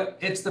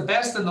 It's the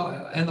best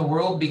in the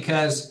world,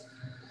 because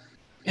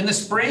in the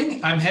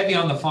spring I'm heavy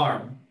on the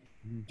farm.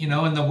 In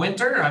the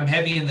winter I'm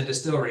heavy in the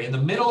distillery. In the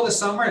middle of the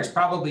summer it's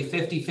probably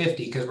 50-50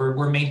 because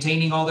we're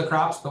maintaining all the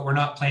crops, but we're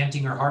not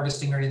planting or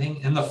harvesting or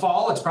anything. In the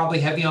fall it's probably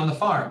heavy on the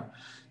farm.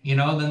 And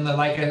then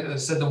like I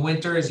said, the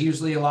winter is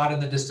usually a lot in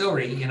the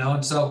distillery.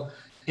 And so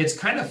it's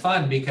kind of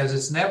fun because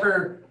it's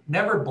never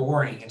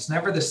boring. It's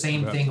never the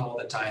same thing all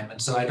the time. And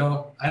so I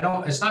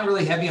don't, it's not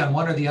really heavy on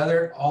one or the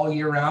other all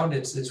year round.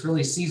 It's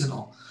really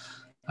seasonal.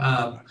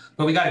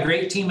 But we got a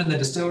great team in the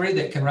distillery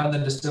that can run the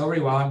distillery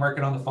while I'm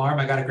working on the farm.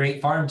 I got a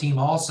great farm team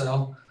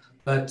also,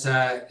 but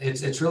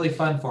it's really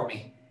fun for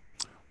me.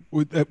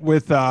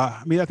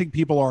 I mean, I think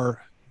people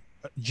are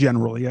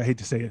generally, I hate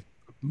to say it,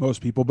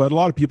 most people, but a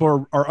lot of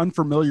people are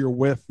unfamiliar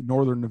with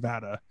Northern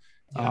Nevada.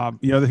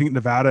 Yeah. They think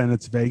Nevada and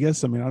it's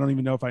Vegas. I mean, I don't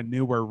even know if I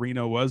knew where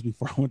Reno was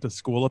before I went to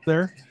school up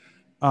there.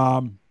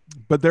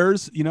 But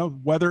there's,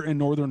 weather in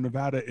Northern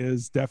Nevada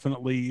is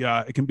definitely,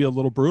 it can be a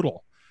little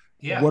brutal.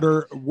 Yeah.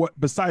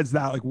 Besides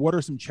that, like, what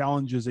are some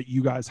challenges that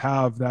you guys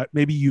have that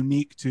may be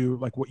unique to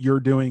like what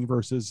you're doing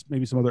versus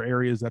maybe some other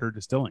areas that are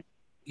distilling?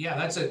 Yeah,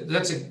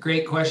 that's a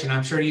great question.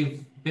 I'm sure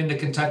you've been to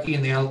Kentucky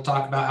and they'll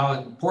talk about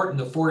how important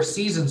the 4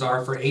 seasons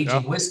are for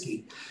aging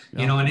whiskey.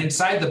 And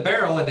inside the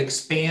barrel, it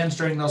expands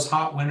during those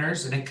hot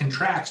winters and it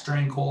contracts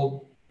during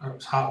hot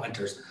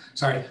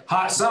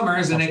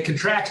summers, and it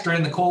contracts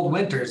during the cold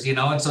winters,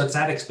 and so it's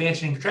that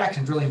expansion and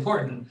contraction is really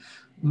important.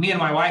 Me and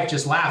my wife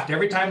just laughed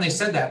every time they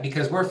said that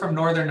because we're from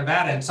Northern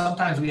Nevada and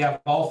sometimes we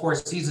have all 4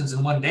 seasons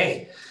in one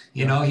day.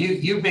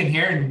 You've been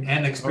here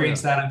and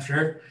experienced that, I'm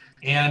sure.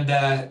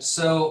 And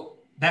so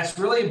that's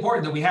really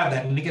important that we have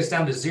that. And it gets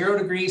down to 0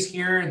 degrees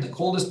here in the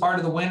coldest part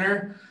of the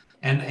winter.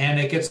 And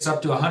it gets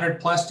up to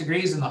 100+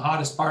 degrees in the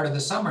hottest part of the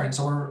summer. And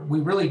so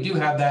we really do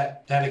have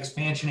that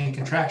expansion and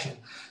contraction.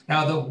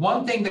 Now, the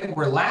one thing that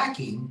we're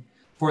lacking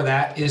for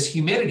that is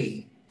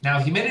humidity. Now,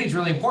 humidity is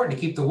really important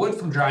to keep the wood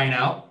from drying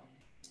out.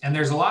 And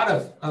there's a lot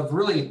of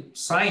really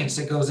science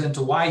that goes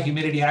into why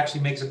humidity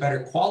actually makes a better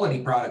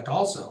quality product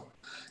also.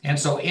 And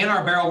so in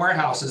our barrel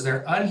warehouses,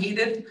 they're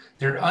unheated,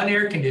 they're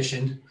unair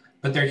conditioned,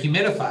 but they're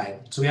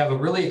humidified. So we have a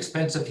really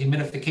expensive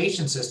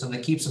humidification system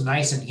that keeps them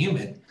nice and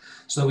humid.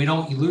 So we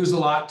don't lose a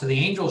lot to the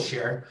angel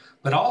share,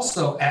 but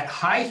also at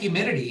high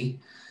humidity,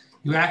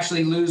 you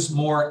actually lose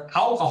more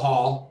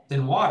alcohol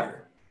than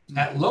water.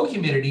 At low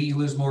humidity, you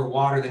lose more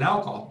water than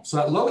alcohol. So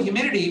at low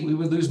humidity, we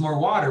would lose more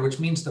water, which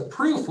means the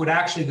proof would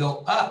actually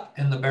go up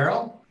in the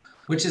barrel,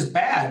 which is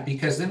bad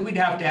because then we'd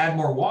have to add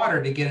more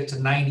water to get it to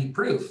 90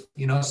 proof,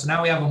 So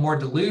now we have a more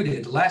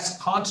diluted, less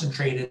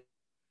concentrated,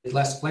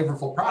 less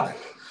flavorful product.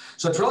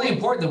 So it's really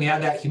important that we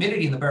have that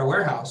humidity in the barrel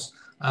warehouse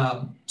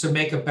to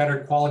make a better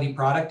quality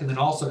product, and then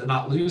also to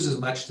not lose as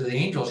much to the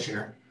angel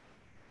share.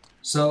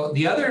 So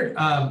the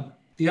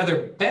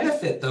other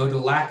benefit, though, to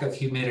lack of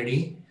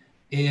humidity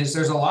is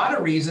there's a lot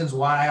of reasons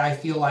why I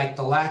feel like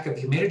the lack of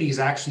humidity is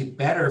actually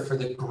better for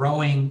the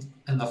growing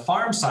and the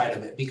farm side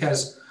of it,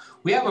 because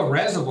we have a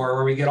reservoir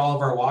where we get all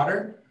of our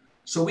water.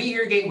 So we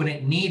irrigate when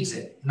it needs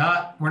it.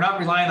 We're not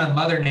relying on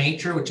Mother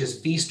Nature, which is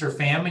feast or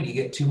famine. You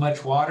get too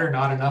much water,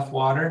 not enough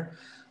water.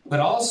 But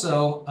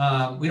also,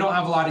 we don't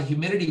have a lot of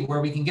humidity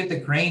where we can get the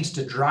grains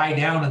to dry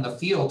down in the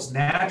fields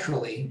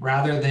naturally,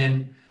 rather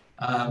than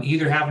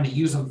either having to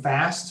use them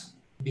fast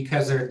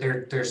because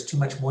there's too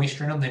much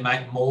moisture in them. They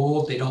might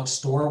mold. They don't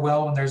store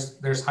well when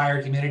there's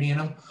higher humidity in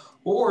them.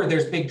 Or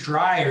there's big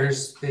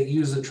dryers that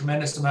use a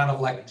tremendous amount of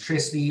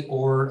electricity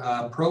or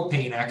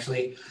propane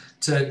actually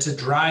to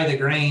dry the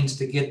grains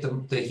to get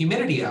the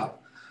humidity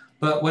out.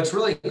 But what's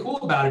really cool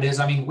about it is,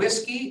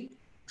 whiskey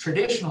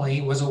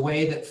traditionally was a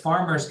way that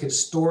farmers could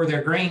store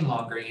their grain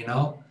longer,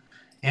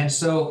 And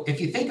so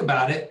if you think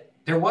about it,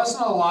 there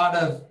wasn't a lot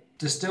of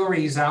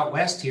distilleries out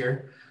west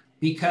here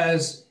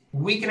because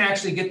we can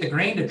actually get the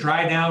grain to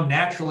dry down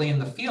naturally in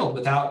the field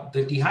without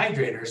the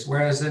dehydrators.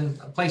 Whereas in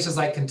places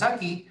like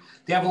Kentucky,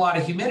 they have a lot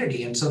of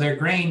humidity. And so their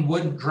grain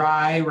wouldn't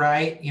dry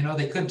right.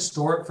 They couldn't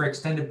store it for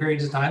extended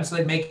periods of time. So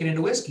they'd make it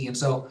into whiskey. And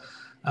so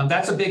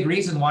that's a big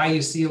reason why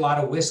you see a lot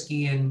of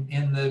whiskey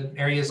in the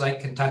areas like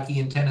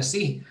Kentucky and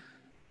Tennessee.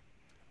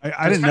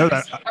 I didn't know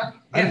that.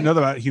 I didn't know that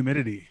about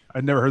humidity.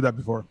 I'd never heard that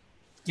before.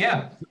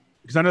 Yeah.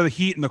 Because I know the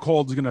heat and the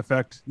cold is going to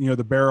affect,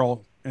 the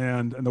barrel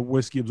and the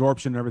whiskey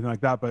absorption and everything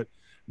like that. But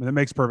that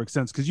makes perfect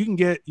sense because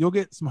you'll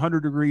get some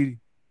 100-degree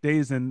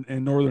days in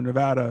northern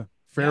Nevada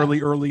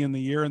fairly early in the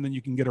year, and then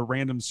you can get a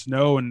random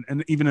snow,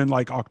 and even in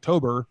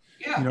October,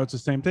 it's the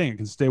same thing. It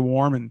can stay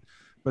warm,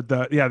 but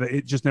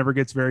it just never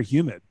gets very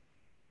humid.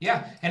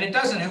 Yeah, and it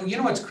doesn't.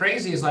 And what's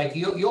crazy is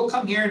you'll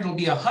come here and it'll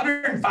be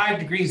 105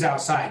 degrees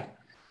outside.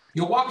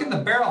 You'll walk in the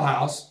barrel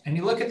house and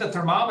you look at the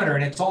thermometer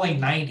and it's only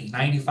 90,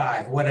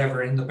 95,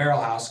 whatever in the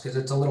barrel house because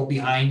it's a little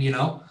behind,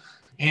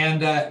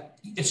 and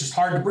it's just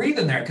hard to breathe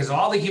in there because of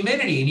all the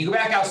humidity. And you go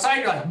back outside,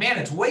 you're like, man,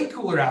 it's way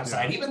cooler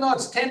outside, even though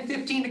it's 10,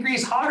 15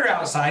 degrees hotter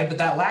outside. But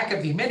that lack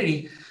of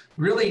humidity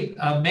really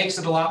makes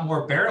it a lot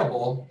more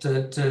bearable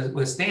to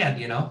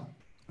withstand,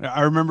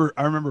 I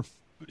remember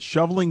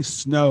shoveling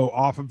snow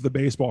off of the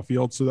baseball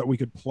field so that we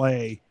could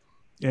play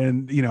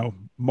in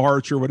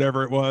March or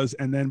whatever it was,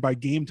 and then by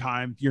game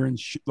time you're in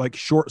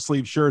short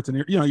sleeve shirts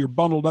and you're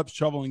bundled up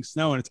shoveling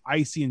snow, and it's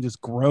icy and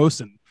just gross,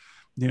 and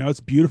it's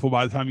beautiful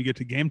by the time you get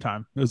to game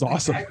time. It was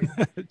awesome.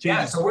 Exactly.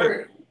 Yeah, so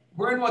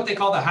we're in what they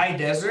call the high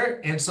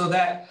desert, and so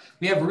that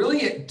we have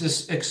really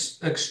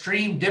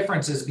extreme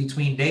differences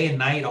between day and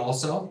night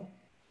also.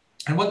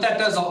 And what that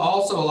does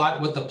also a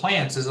lot with the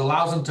plants is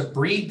allows them to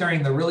breathe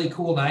during the really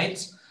cool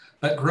nights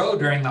but grow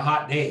during the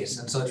hot days.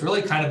 And so it's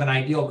really kind of an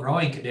ideal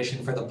growing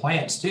condition for the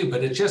plants too.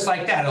 But it's just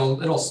like that.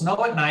 It'll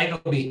snow at night.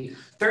 It'll be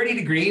 30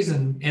 degrees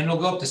and it'll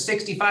go up to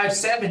 65,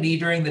 70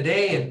 during the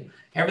day and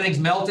everything's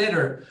melted.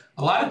 Or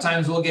a lot of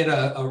times we'll get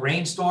a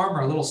rainstorm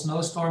or a little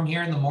snowstorm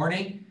here in the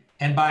morning.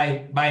 And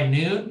by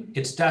noon,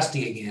 it's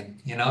dusty again.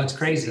 It's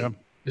crazy. Yeah.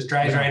 Just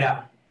dries right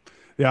out.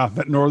 Yeah,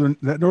 that northern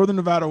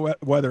Nevada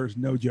weather is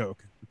no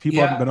joke.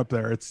 People haven't been up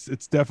there.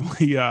 It's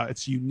definitely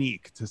it's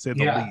unique to say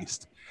the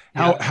least.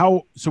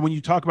 So when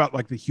you talk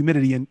about the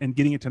humidity and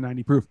getting it to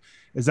 90 proof,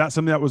 is that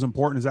something that was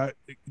important?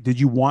 Did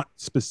you want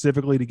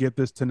specifically to get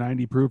this to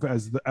 90 proof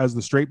as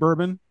the straight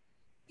bourbon?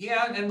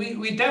 Yeah, and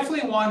we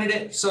definitely wanted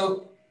it.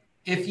 So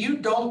if you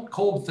don't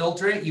cold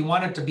filter it, you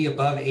want it to be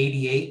above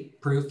 88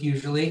 proof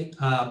usually.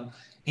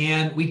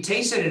 And we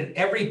tasted it at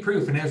every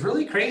proof, and it was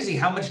really crazy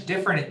how much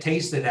different it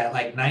tasted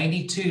at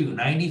 92,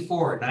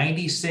 94,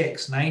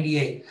 96,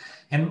 98.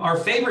 And our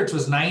favorites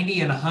was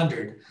 90 and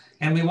 100.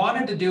 And we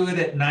wanted to do it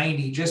at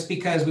 90 just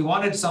because we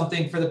wanted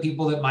something for the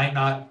people that might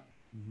not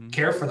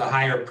care for the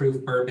higher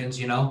proof bourbons,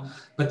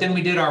 But then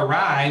we did our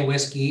rye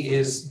whiskey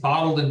is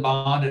bottled and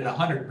bonded at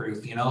 100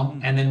 proof,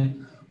 And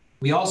then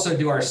we also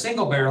do our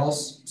single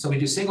barrels. So we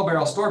do single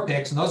barrel store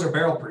picks, and those are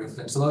barrel proof.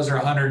 And so those are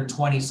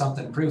 120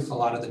 something proof a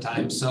lot of the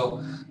time.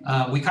 So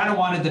we kind of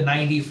wanted the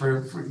 90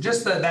 for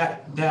just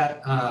that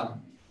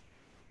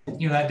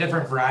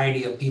different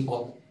variety of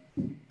people.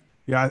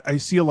 Yeah, I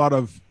see a lot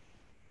of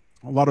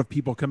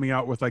people coming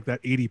out with that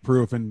 80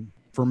 proof. And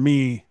for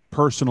me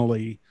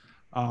personally,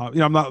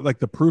 I'm not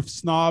the proof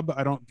snob.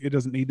 It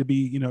doesn't need to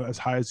be, as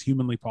high as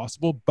humanly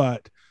possible,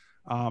 but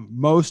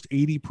most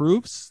 80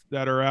 proofs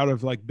that are out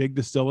of big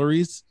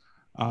distilleries,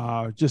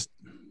 Just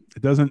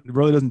it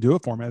really doesn't do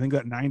it for me. I think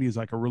that 90 is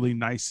like a really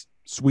nice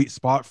sweet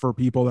spot for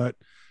people that,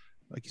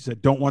 like you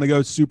said, don't want to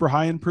go super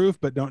high in proof,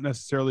 but don't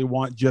necessarily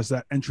want just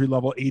that entry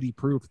level 80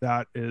 proof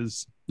that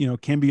is,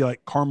 can be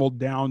like carameled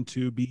down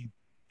to be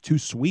too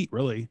sweet,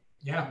 really.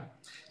 Yeah.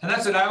 And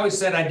that's what I always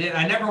said I did.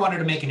 I never wanted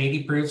to make an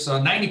 80 proof.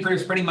 So 90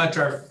 proof is pretty much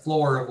our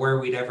floor of where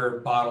we'd ever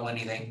bottle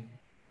anything.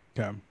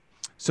 Okay.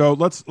 So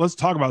let's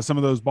talk about some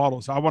of those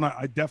bottles. I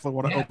definitely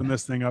want to open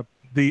this thing up.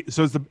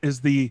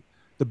 Is the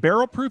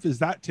barrel proof, is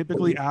that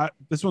typically at,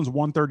 this one's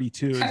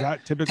 132. Is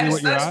that typically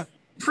what you're at?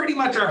 Pretty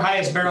much our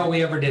highest barrel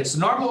we ever did. So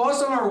normally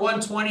most of them are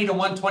 120 to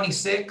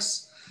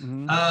 126.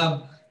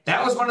 Mm-hmm.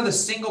 That was one of the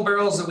single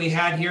barrels that we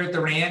had here at the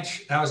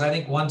ranch. That was, I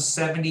think,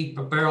 170,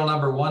 barrel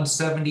number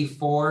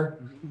 174.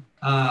 Mm-hmm.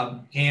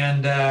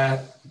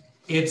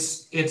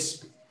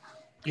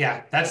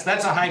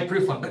 That's a high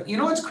proof one. But you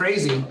know what's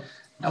crazy?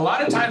 A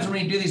lot of times when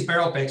we do these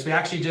barrel picks, we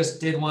actually just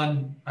did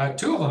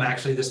two of them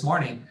actually this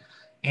morning.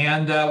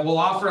 And we'll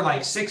offer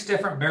like 6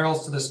 different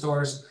barrels to the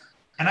stores.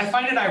 And I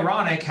find it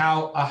ironic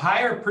how a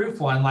higher proof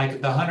one,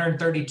 like the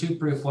 132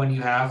 proof one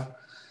you have,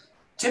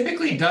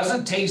 typically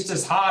doesn't taste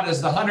as hot as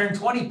the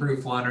 120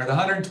 proof one or the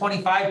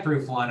 125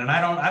 proof one. And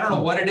I don't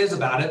know what it is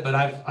about it, but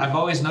I've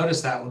always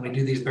noticed that when we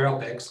do these barrel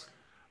picks.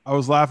 I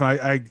was laughing.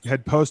 I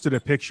had posted a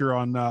picture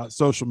on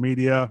social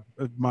media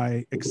of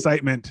my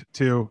excitement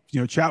to,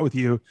 chat with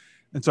you.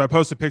 And so I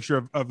posted a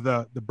picture of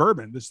the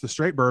bourbon. This is the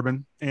straight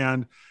bourbon.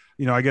 And,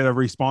 I get a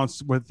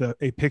response with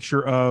a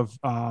picture of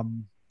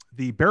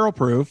the barrel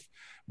proof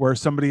where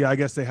somebody, I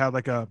guess they had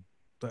like I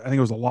think it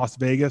was a Las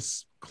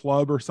Vegas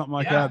club or something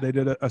like that. They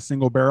did a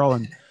single barrel.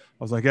 And I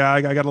was like,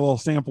 I got a little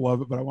sample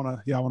of it, but I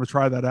want to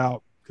try that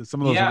out because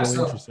some of those are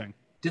really interesting.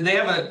 Did they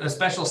have a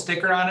special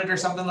sticker on it or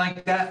something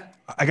like that?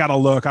 I got to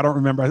look. I don't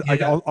remember.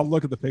 I'll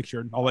look at the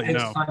picture and I'll let you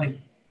know.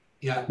 Funny.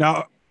 Yeah.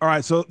 Now, all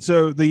right. So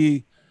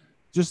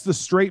just the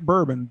straight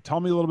bourbon. Tell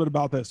me a little bit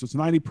about this. So it's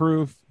 90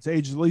 proof. It's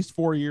aged at least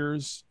 4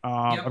 years.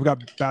 I've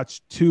got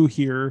batch 2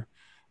 here.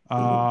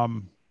 Tell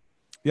me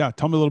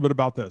a little bit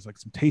about this, like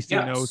some tasty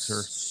notes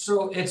or.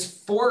 So it's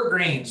 4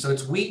 grains. So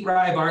it's wheat,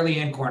 rye, barley,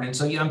 and corn. And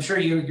so I'm sure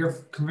you're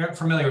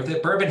familiar with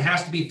it. Bourbon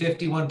has to be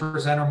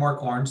 51% or more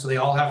corn. So they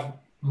all have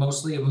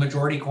mostly a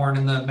majority corn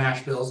in the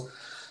mash bills.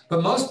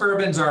 But most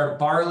bourbons are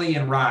barley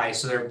and rye.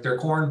 So they're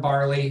corn,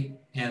 barley,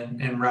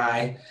 and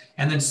rye.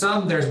 And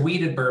then there's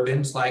wheated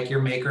bourbons like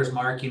your Maker's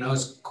Mark,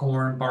 is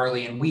corn,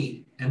 barley, and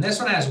wheat. And this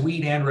one has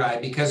wheat and rye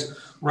because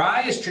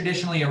rye is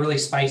traditionally a really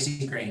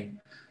spicy grain.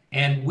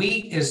 And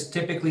wheat is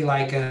typically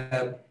like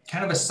a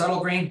kind of a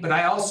subtle grain, but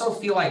I also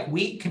feel like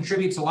wheat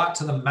contributes a lot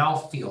to the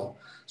mouthfeel.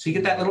 So you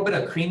get that little bit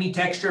of creamy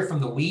texture from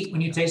the wheat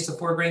when you taste the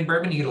 4-grain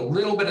bourbon. You get a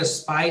little bit of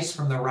spice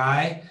from the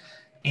rye,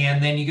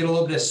 and then you get a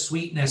little bit of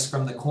sweetness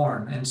from the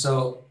corn. And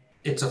so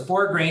it's a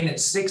 4-grain,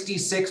 it's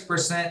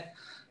 66%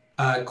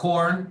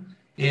 corn,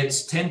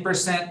 it's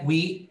 10%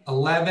 wheat,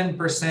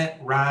 11%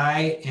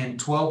 rye, and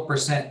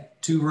 12%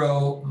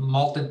 2-row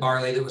malted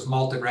barley that was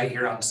malted right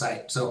here on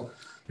site. So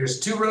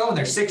there's 2-row and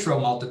there's 6-row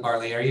malted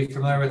barley. Are you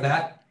familiar with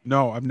that?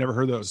 No, I've never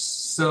heard those.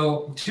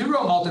 So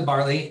 2-row malted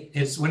barley,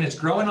 it's when it's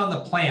growing on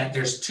the plant,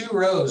 there's 2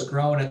 rows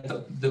growing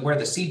at where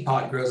the seed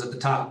pod grows at the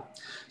top.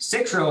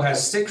 6-row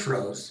has 6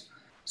 rows.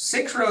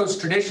 6 rows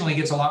traditionally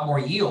gets a lot more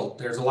yield.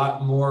 There's a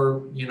lot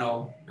more,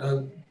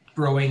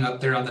 growing up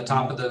there on the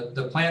top of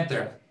the plant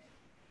there.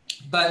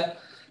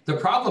 But the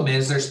problem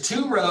is there's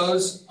 2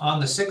 rows on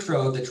the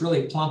 6-row that's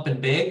really plump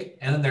and big.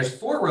 And then there's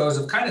 4 rows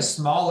of kind of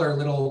smaller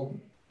little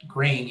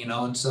grain,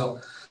 and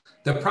so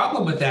the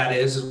problem with that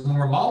is when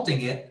we're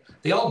malting it,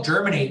 they all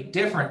germinate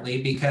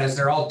differently because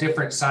they're all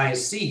different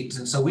size seeds.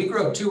 And so we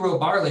grow 2-row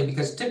barley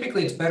because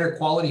typically it's better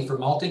quality for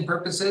malting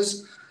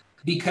purposes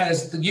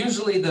because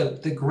usually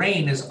the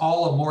grain is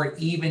all a more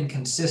even,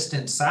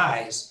 consistent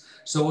size.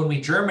 So when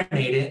we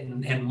germinate it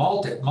and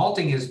malt it,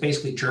 malting is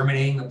basically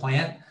germinating the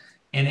plant,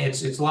 and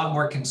it's a lot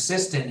more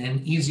consistent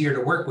and easier to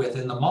work with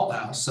in the malt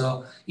house.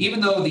 So even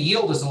though the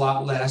yield is a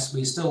lot less,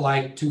 we still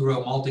like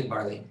 2-row malting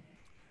barley.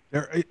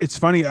 It's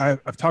funny.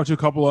 I've talked to a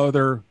couple of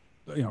other,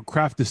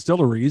 craft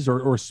distilleries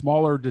or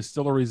smaller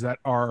distilleries that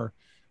are,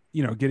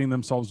 getting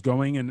themselves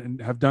going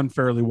and have done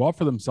fairly well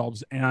for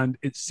themselves. And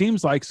it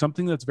seems like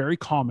something that's very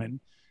common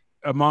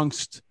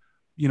amongst,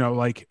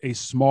 like a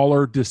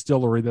smaller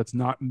distillery that's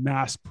not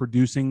mass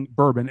producing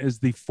bourbon is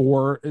the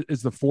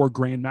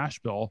 4-grain mash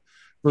bill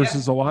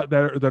versus a lot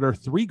that are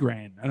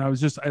 3-grain. And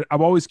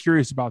I'm always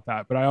curious about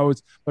that,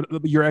 but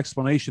your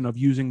explanation of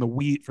using the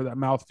wheat for that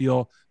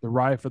mouthfeel, the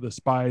rye for the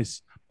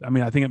spice,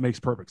 I think it makes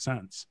perfect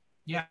sense.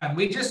 Yeah, and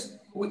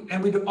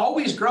we've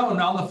always grown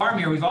on the farm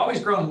here. We've always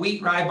grown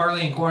wheat, rye,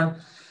 barley, and corn.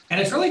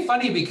 And it's really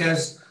funny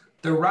because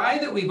the rye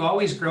that we've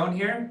always grown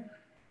here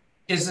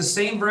is the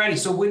same variety.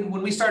 So when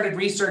we started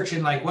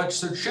researching, like what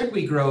should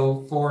we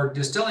grow for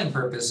distilling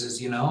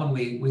purposes, and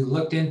we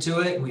looked into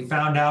it and we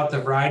found out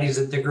the varieties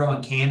that they grow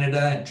in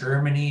Canada and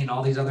Germany and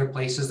all these other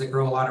places that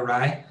grow a lot of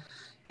rye.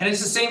 And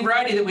it's the same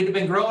variety that we've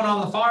been growing on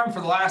the farm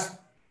for the last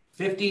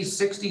 50,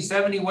 60,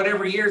 70,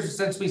 whatever years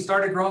since we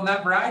started growing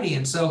that variety.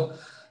 And so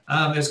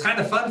It was kind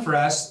of fun for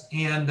us,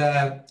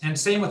 and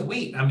same with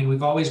wheat. I mean,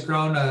 we've always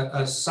grown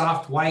a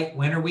soft white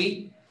winter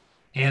wheat,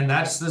 and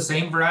that's the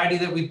same variety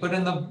that we put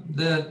in the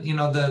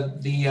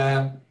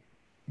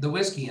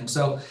whiskey. And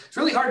so it's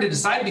really hard to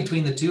decide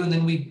between the two. And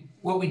then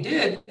what we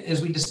did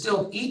is we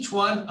distilled each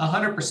one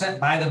 100%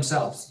 by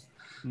themselves.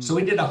 So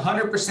we did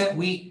 100%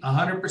 wheat,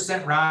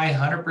 100% rye,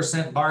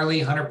 100%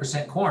 barley,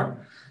 100% corn.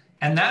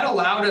 And that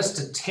allowed us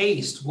to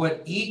taste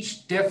what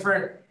each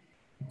different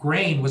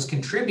grain was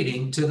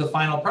contributing to the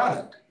final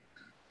product.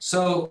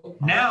 So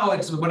now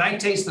it's when I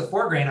taste the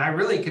 4-grain, I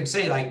really can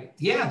say like,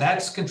 yeah,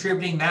 that's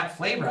contributing that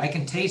flavor. I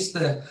can taste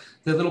the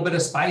little bit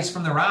of spice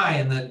from the rye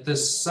and the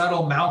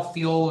subtle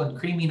mouthfeel and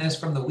creaminess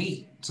from the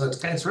wheat. So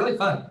it's really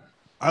fun.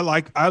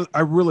 I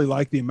really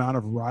like the amount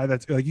of rye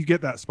that's like, you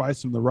get that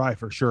spice from the rye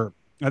for sure.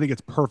 I think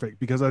it's perfect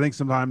because I think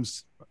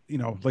sometimes,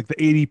 like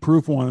the 80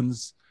 proof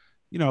ones,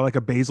 like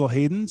a Basil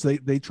Hayden's,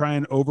 they try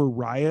and over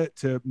rye it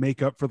to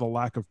make up for the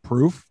lack of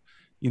proof,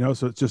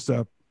 so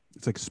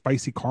it's like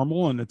spicy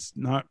caramel and it's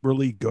not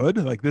really good.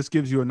 Like this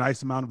gives you a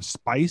nice amount of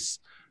spice,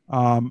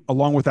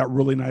 along with that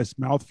really nice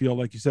mouthfeel,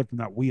 like you said, from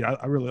that wheat.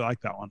 I really like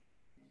that one.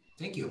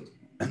 Thank you.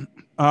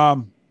 I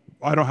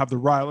don't have the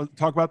rye.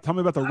 Tell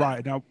me about the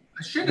rye. Now,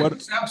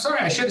 I'm sorry.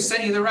 I should have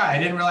sent you the rye. I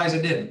didn't realize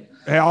I didn't.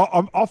 Hey,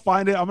 I'll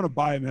find it. I'm going to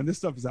buy it, man. This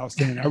stuff is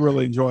outstanding. I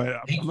really enjoy it.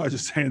 I'm not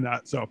just saying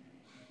that. So,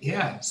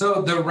 yeah.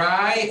 So the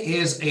rye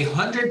is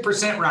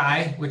 100%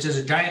 rye, which is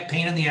a giant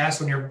pain in the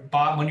ass when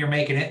you're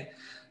making it.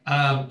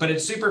 But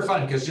it's super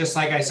fun because just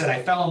like I said,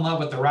 I fell in love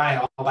with the rye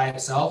all by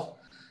itself.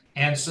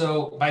 And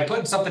so by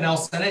putting something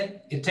else in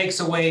it, it takes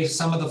away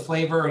some of the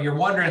flavor, or you're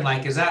wondering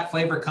like, is that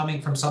flavor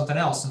coming from something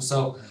else? And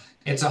so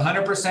it's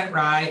 100%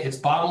 rye. It's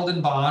bottled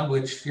in bond,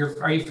 which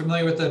are you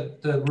familiar with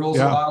the rules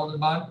of bottled in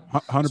bond?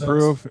 100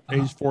 proof,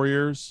 aged 4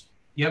 years.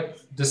 Yep.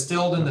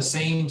 Distilled in the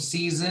same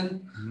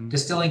season,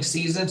 distilling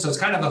season. So it's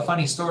kind of a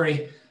funny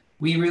story.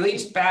 We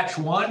released batch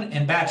 1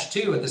 and batch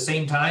 2 at the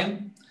same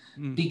time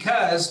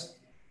because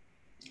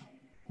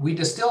we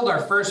distilled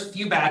our first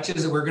few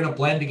batches that we're going to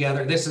blend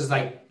together. This is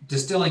like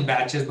distilling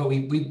batches, but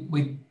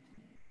we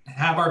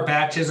have our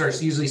batches, or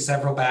usually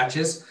several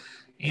batches.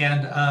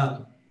 And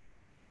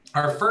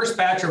our first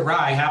batch of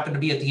rye happened to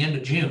be at the end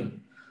of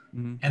June.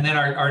 And then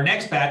our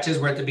next batches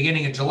were at the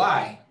beginning of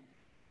July.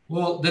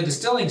 Well, the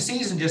distilling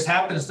season just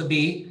happens to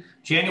be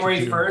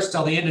January 1st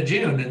till the end of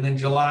June, and then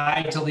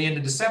July till the end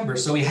of December.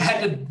 So we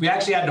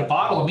actually had to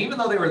bottle them, even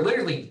though they were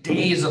literally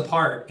days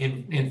apart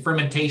in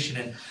fermentation.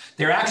 And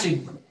they're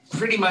actually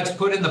pretty much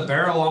put in the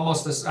barrel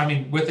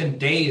within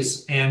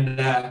days. And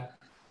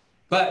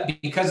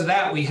but because of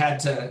that, we had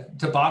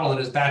to bottle it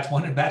as batch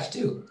 1 and batch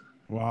 2.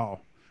 Wow.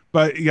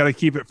 But you got to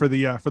keep it for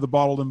the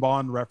bottled and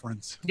bond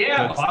reference.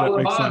 Yeah, bottled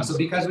and bond. So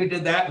because we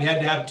did that, we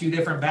had to have 2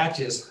 different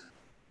batches.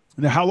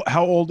 Now,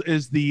 how old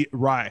is the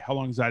rye? How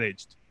long is that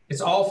aged?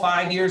 It's all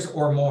 5 years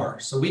or more.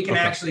 So we can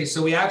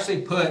we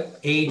actually put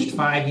aged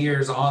 5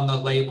 years on the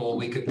label.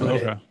 We could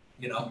put it,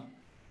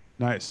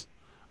 Nice.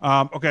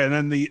 Okay. And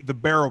then the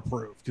barrel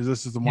proof, because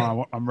this is the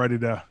one I'm ready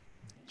to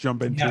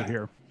jump into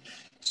here.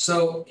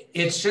 So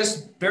it's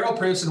just barrel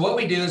proofs. And what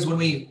we do is when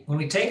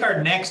we take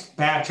our next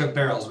batch of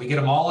barrels, we get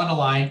them all in a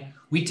line.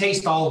 We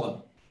taste all of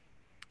them.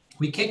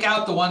 We kick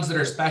out the ones that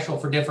are special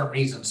for different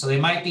reasons. So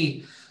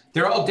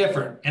they're all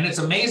different. And it's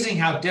amazing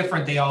how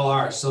different they all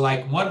are. So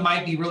like one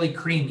might be really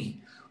creamy.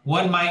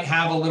 One might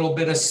have a little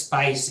bit of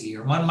spicy,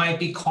 or one might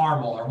be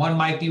caramel, or one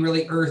might be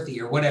really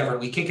earthy or whatever.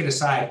 We kick it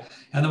aside.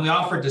 And then we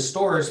offer it to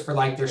stores for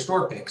like their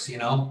store picks,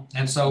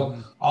 And so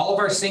all of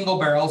our single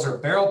barrels are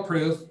barrel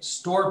proof,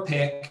 store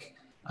pick,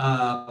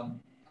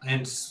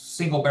 and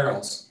single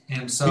barrels.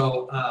 And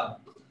so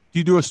do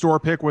you do a store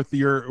pick with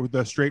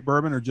the straight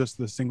bourbon, or just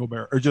the single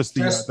barrel, or just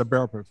the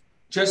barrel proof?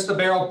 Just the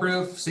barrel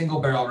proof single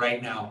barrel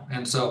right now.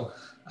 And so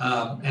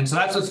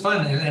that's what's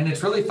fun. And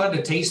it's really fun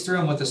to taste through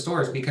them with the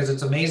stores, because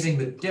it's amazing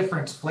the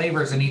different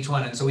flavors in each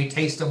one. And so we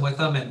taste them with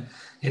them, and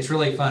it's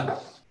really fun.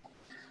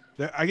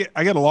 I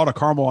get a lot of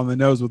caramel on the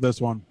nose with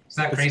this one. Is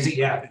that crazy?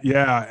 Yeah.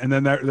 Yeah. And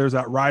then there's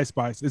that rye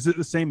spice. Is it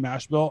the same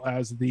mash bill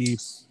as the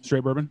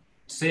straight bourbon?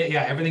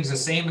 Yeah, everything's the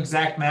same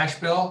exact mash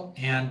bill,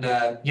 and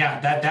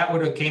that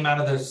would have came out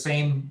of the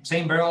same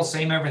barrel,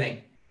 same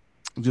everything.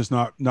 Just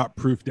not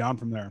proof down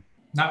from there.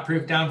 Not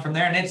proof down from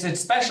there, and it's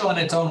special in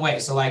its own way.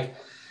 So like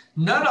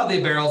none of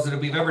the barrels that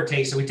we've ever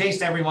tasted, we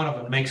taste every one of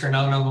them to make sure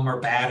none of them are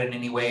bad in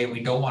any way, and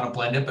we don't want to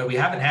blend it. But we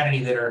haven't had any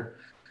that are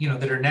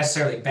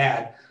necessarily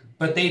bad.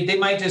 But they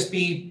might just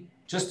be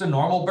just a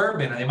normal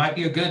bourbon, or they might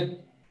be a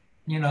good,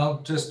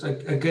 just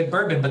a good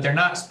bourbon, but they're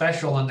not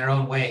special in their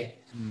own way.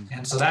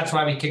 And so that's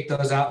why we kicked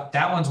those out.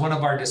 That one's one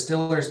of our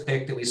distillers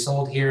pick that we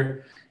sold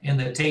here in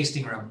the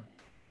tasting room.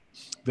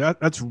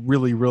 That's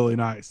really, really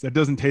nice. That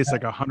doesn't taste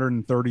like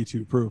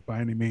 132 proof by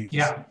any means.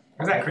 Yeah.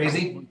 Is that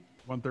crazy?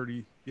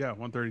 130. Yeah.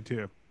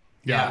 132.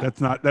 Yeah.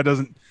 That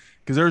doesn't,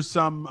 because there's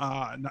some,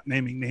 not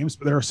naming names,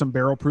 but there are some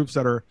barrel proofs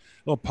that are a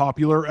little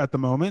popular at the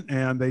moment,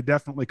 and they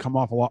definitely come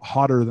off a lot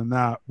hotter than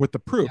that with the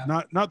proof,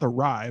 not the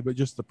rye, but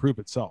just the proof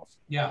itself.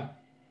 Yeah.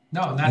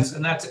 No, that's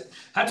what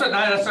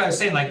I was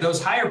saying. Like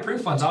those higher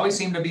proof ones always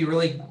seem to be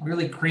really,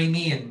 really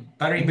creamy and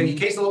buttery, but you Mhm.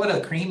 taste a little bit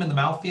of the cream in the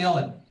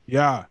mouthfeel, and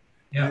Yeah.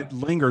 And yeah, it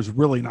lingers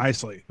really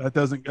nicely. That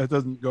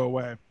doesn't go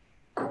away.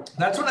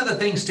 that's one of the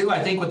things too.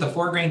 I think with the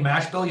 4 grain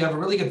mash bill, you have a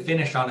really good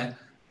finish on it,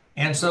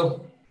 and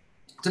so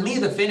to me,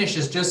 the finish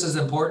is just as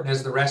important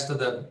as the rest of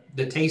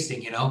the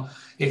tasting. You know,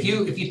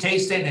 Mhm. if you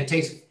taste it and it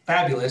tastes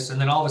fabulous, and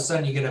then all of a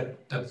sudden you get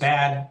a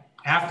bad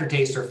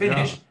aftertaste or Yeah.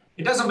 finish,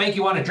 it doesn't make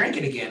you want to drink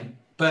it again.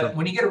 But Sure.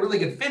 when you get a really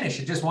good finish,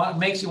 it just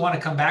makes you want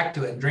to come back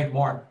to it and drink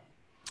more.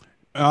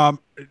 Um,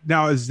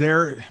 Now, is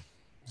there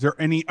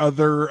any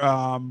other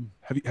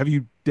have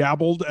you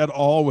dabbled at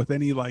all with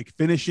any like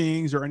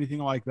finishings or anything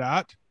like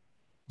that?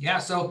 Yeah,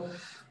 so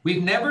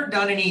we've never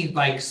done any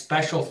like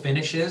special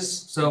finishes.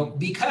 So Mhm.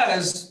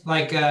 because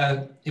like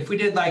if we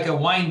did like a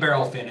wine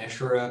barrel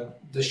finish or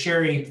the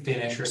sherry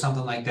finish or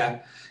something like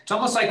that, it's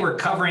almost like we're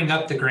covering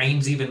up the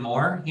grains even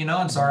more, you know.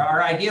 And so Mhm.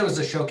 our idea was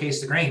to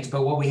showcase the grains.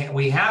 But what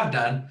we have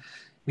done,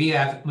 we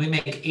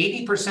make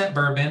 80%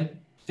 bourbon,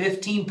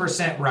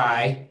 15%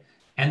 rye,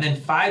 and then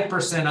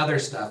 5% other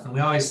stuff. And we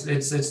always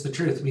it's the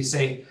truth. We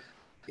say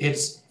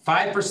it's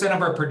 5%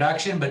 of our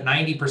production, but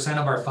 90%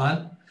 of our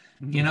fun,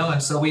 you Mhm. know?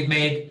 And so we've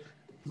made,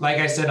 like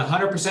I said,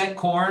 100%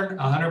 corn,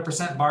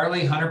 100%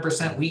 barley,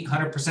 100% wheat,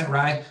 100%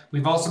 rye.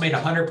 We've also made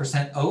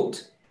 100%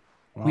 oat.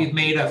 Wow. We've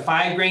made a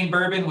 5 grain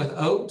bourbon with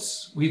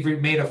oats. We've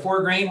made a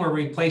 4 grain where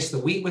we replace the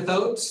wheat with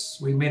oats.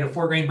 We've made a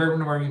 4 grain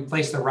bourbon where we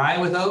replace the rye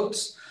with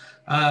oats.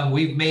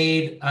 We've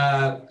made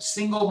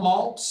single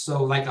malts,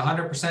 so like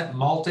 100%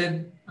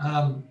 malted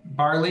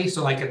barley,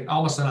 so like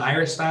almost an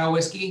Irish style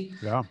whiskey.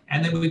 Yeah.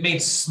 And then we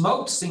made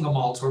smoked single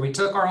malts where we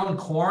took our own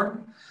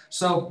corn.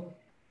 So,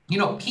 you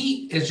know,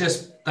 peat is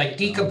just like Yeah.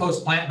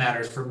 decomposed plant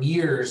matters from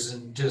years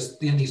and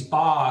just in these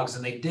bogs,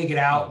 and they dig it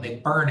out and Mhm. they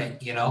burn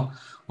it, you know.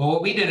 Well,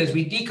 what we did is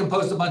we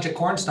decomposed a bunch of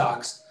corn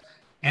stalks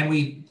and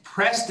we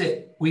pressed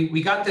it.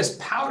 We got this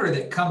powder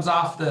that comes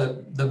off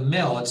the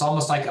mill. It's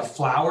almost like a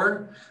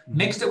flour, Mhm.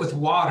 mixed it with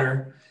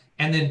water,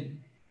 and then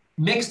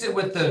mixed it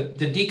with the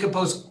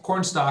decomposed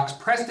corn stalks,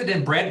 pressed it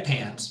in bread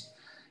pans,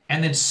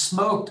 and then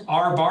smoked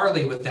our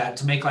barley with that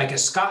to make like a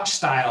Scotch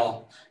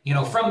style, you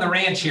know, from the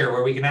ranch here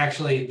where we can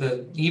actually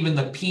even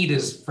the peat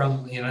is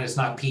from, you know, it's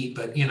not peat,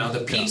 but you know, the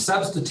Yeah. peat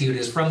substitute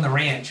is from the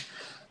ranch.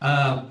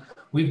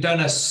 We've done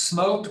a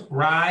smoked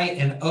rye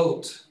and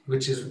oat,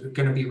 which is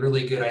going to be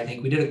really good. I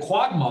think we did a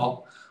quad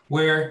malt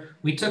where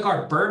we took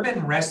our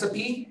bourbon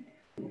recipe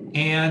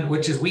and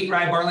which is wheat,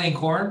 rye, barley, and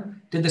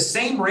corn, did the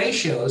same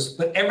ratios,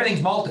 but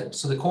everything's malted.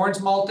 So the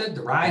corn's malted,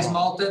 the rye's Wow.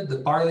 malted, the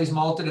barley's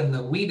malted, and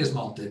the wheat is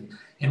malted.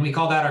 And we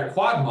call that our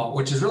quad malt,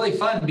 which is really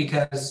fun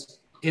because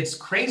it's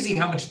crazy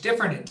how much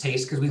different it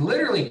tastes because we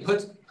literally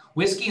put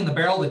whiskey in the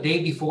barrel the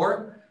day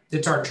before.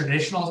 It's our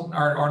traditional,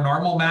 our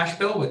normal mash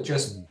bill with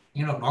just, Mhm.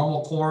 you know,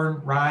 normal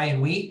corn, rye, and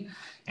wheat.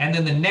 And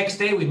then the next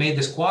day we made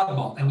this quad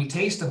malt and we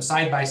taste them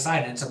side by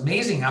side. And it's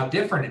amazing how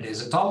different it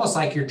is. It's almost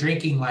like you're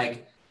drinking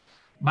like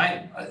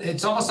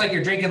it's almost like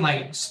you're drinking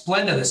like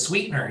Splenda, the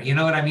sweetener. You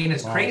know what I mean?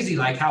 It's Wow. crazy,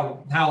 like how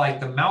like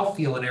the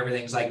mouthfeel and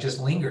everything's like just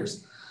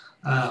lingers.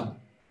 Um,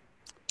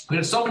 we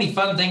have so many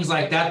fun things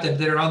like that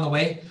are on the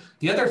way.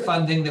 The other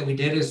fun thing that we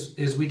did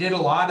is we did a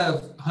lot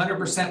of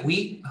 100%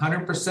 wheat,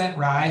 100%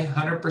 rye,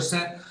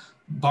 100%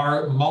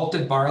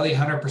 malted barley,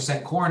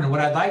 100% corn. And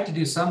what I'd like to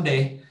do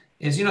someday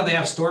is, you know, they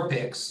have store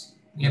picks,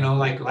 you Yeah. know,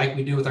 like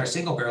we do with our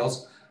single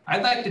barrels.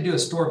 I'd like to do a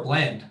store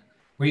blend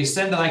where you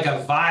send like a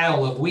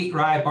vial of wheat,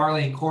 rye,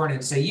 barley, and corn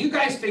and say, you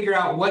guys figure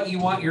out what you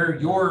want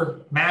your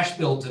mash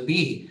bill to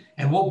be,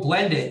 and we'll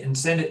blend it and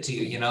send it to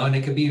you, you know, and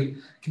it could be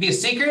a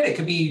secret, it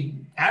could be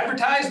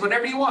advertised,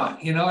 whatever you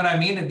want, you know what I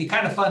mean? It'd be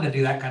kind of fun to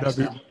do that kind of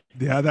That'd stuff.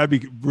 be yeah, that'd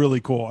be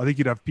really cool. I think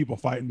you'd have people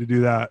fighting to do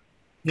that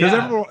because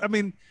Yeah. everyone. I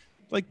mean,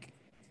 like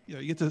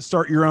you get to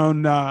start your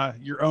own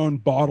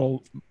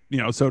bottle,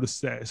 so to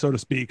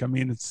speak. I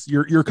mean, it's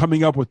you're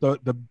coming up with the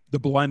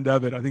blend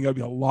of it. I think that'd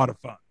be a lot of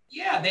fun.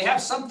 Yeah, they have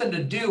something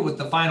to do with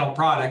the final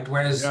product.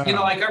 Whereas, you know, Yeah.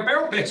 like our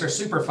barrel picks are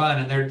super fun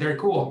and they're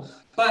cool,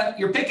 but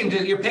you're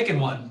picking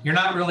one. You're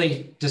not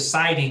really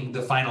deciding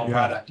the final Yeah.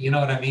 product. You know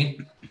what I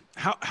mean?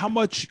 How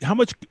much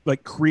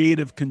like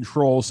creative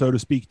control, so to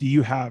speak, do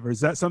you have? Or is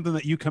that something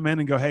that you come in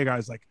and go, hey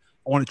guys, like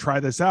I want to try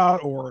this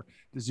out, or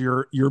does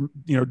your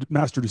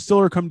master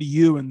distiller come to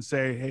you and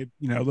say, hey,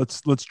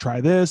 let's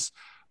try this,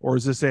 or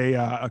is this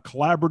a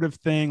collaborative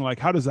thing? Like,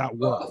 how does that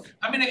Both. work?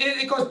 I mean,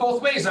 it goes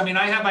both ways. I mean,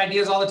 I have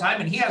ideas all the time,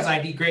 and he has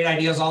great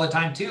ideas all the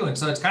time too. And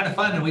so it's kind of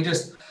fun, and we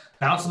just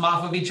bounce them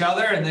off of each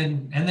other, and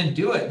then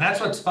do it. And that's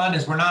what's fun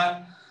is we're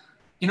not,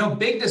 you know,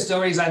 big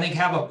distilleries I think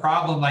have a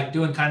problem like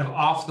doing kind of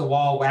off the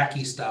wall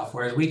wacky stuff,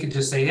 whereas we could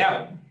just say,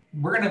 yeah,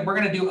 we're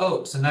gonna do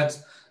oats, and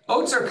that's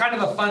oats are kind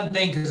of a fun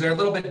thing because they're a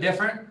little bit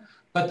different.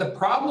 But the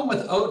problem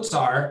with oats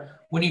are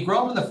when you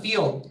grow them in the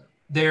field,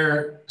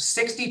 they're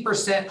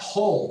 60%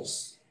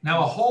 hulls.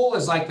 Now a hull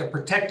is like the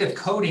protective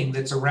coating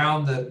that's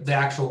around the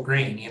actual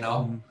grain, you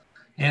know, Mhm.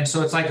 and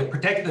so it's like a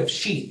protective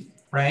sheath,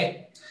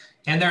 right?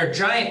 And they're a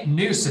giant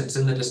nuisance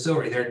in the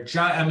distillery. They're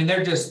giant. I mean,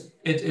 they're just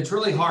it's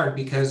really hard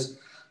because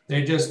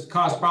They just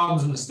cause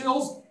problems in the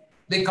stills.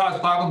 They cause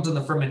problems in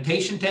the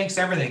fermentation tanks,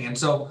 everything. And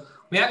so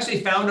we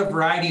actually found a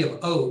variety of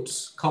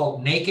oats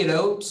called naked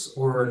oats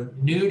or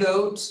nude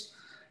oats,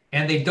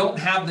 and they don't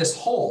have this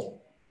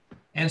hull.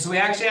 And so we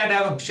actually had to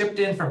have them shipped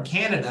in from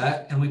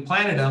Canada, and we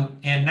planted them.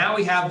 And now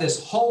we have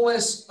this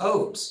hull-less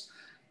oats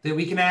that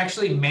we can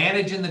actually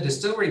manage in the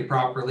distillery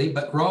properly,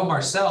 but grow them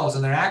ourselves,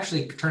 and they're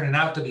actually turning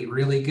out to be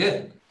really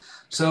good.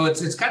 So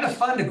it's kind of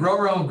fun to grow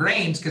our own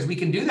grains because we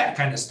can do that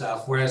kind of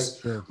stuff.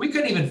 Whereas we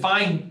couldn't even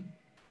find,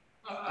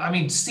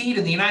 seed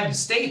in the United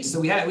States. So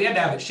we had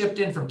to have it shipped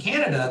in from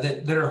Canada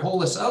that are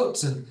wholeless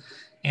oats,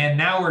 and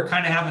now we're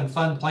kind of having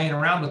fun playing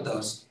around with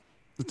those.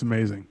 It's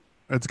amazing.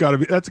 That's got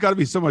to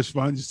be so much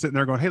fun, just sitting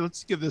there going, hey,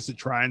 let's give this a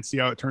try and see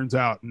how it turns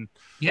out. And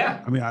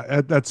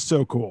yeah, that's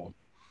so cool.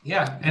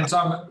 Yeah, and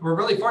so we're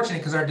really fortunate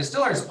because our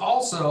distiller is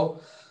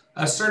also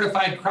a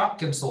certified crop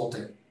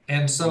consultant.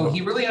 And so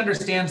he really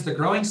understands the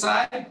growing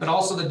side, but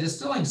also the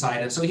distilling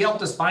side. And so he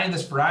helped us find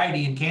this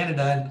variety in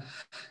Canada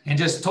and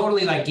just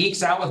totally like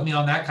geeks out with me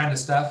on that kind of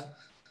stuff.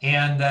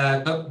 And,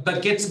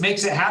 but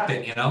makes it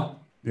happen, you know?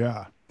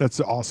 Yeah,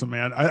 that's awesome,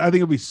 man. I think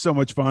it'll be so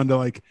much fun to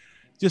like,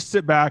 just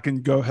sit back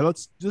and go, hey,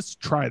 let's just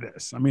try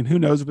this. I mean, who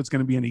knows if it's going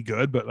to be any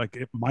good, but like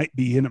it might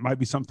be, and it might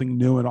be something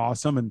new and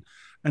awesome. And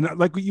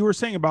like what you were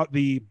saying about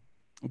the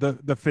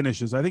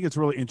finishes, I think it's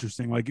really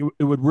interesting. Like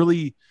it would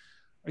really,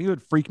 I think it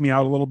would freak me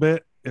out a little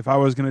bit if I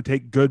was going to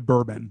take good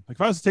bourbon. Like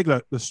if I was to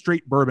take the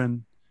straight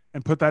bourbon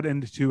and put that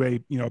into a,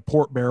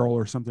 port barrel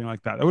or something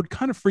like that, it would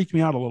kind of freak me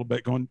out a little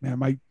bit going, man,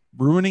 am I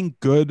ruining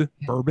good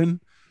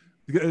bourbon?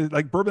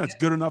 Like bourbon that's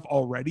good enough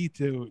already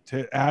to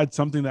add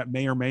something that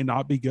may or may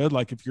not be good.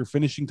 Like if your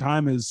finishing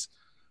time is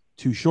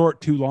too short,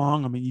 too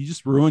long, I mean, you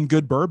just ruin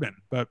good bourbon.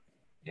 But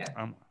yeah,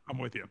 I'm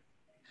with you.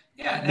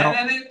 Yeah, now,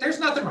 and there's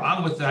nothing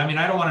wrong with it. I mean,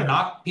 I don't want to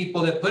knock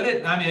people that put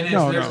it. I mean,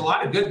 there's a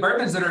lot of good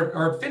bourbons that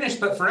are finished,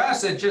 but for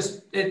us,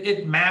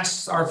 it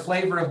masks our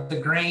flavor of the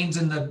grains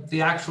and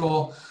the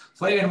actual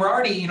flavor. And we're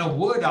already,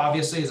 wood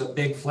obviously is a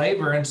big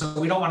flavor, and so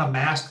we don't want to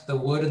mask the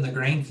wood and the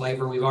grain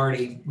flavor we've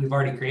already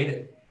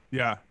created.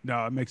 Yeah,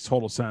 no, it makes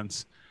total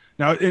sense.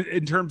 Now,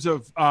 in terms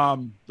of,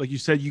 like you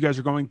said, you guys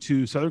are going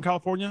to Southern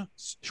California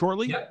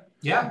shortly.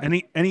 Yeah.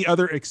 Any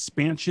other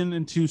expansion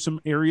into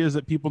some areas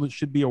that people that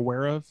should be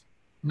aware of?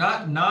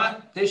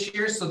 Not this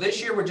year. So this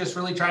year we're just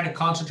really trying to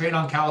concentrate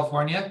on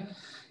California,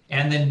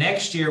 and then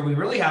next year we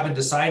really haven't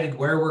decided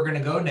where we're going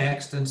to go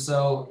next. And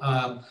so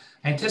I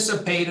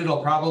anticipate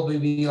it'll probably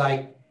be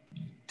like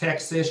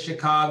Texas,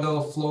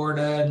 Chicago,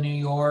 Florida, New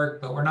York,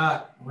 but we're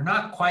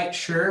not quite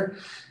sure.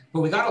 But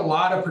we got a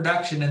lot of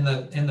production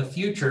in the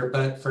future.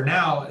 But for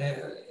now,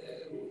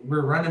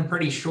 we're running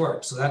pretty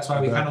short, so that's why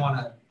we kind of want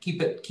to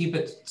keep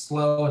it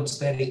slow and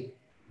steady.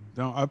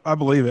 No, I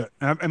believe it.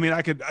 I mean,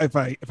 I could if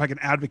I can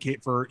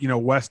advocate for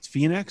West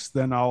Phoenix,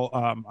 then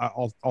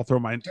I'll throw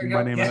my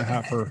name in the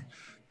hat for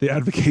the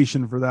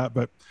advocation for that.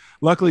 But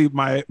luckily,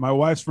 my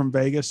wife's from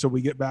Vegas, so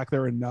we get back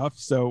there enough.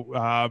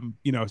 So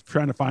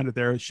trying to find it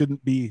there, it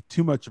shouldn't be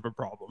too much of a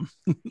problem.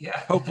 Yeah,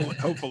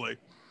 hopefully.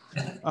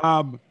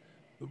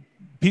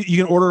 You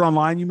can order it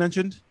online, you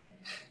mentioned?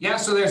 Yeah,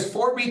 so there's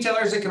 4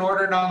 retailers that can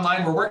order it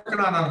online. We're working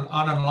on an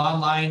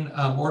online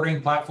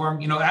ordering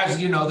platform. As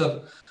you know,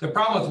 the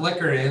problem with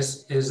liquor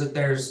is that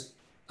there's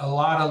a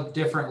lot of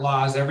different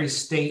laws. Every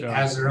state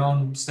has their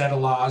own set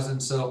of laws.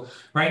 And so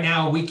right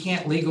now we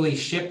can't legally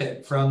ship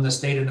it from the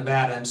state of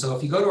Nevada. And so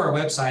if you go to our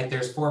website,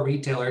 there's 4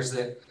 retailers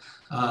that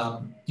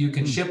you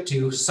can ship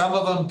to. Some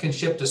of them can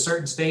ship to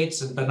certain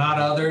states, but not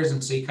others.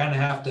 And so you kind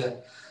of have to,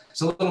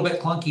 it's a little bit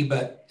clunky,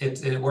 but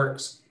it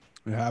works.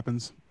 It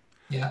happens.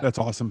 Yeah, that's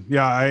awesome.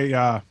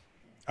 Yeah,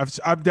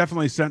 I've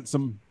definitely sent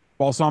some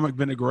balsamic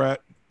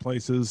vinaigrette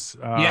places.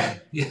 Out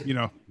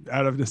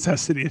of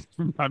necessity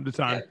from time to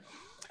time. Yeah.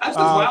 That's what's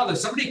wild. If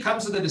somebody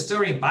comes to the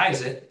distillery and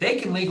buys it, they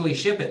can legally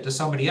ship it to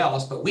somebody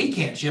else, but we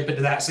can't ship it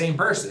to that same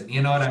person.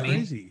 You know what I mean?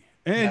 Crazy.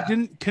 And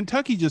didn't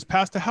Kentucky just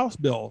passed a House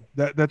bill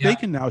that they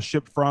can now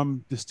ship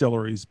from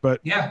distilleries?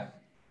 But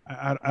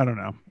I don't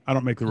know. I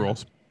don't make the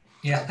rules.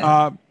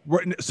 Yeah.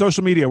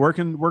 Social media. Where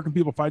can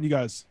people find you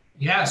guys?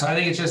 Yeah, so I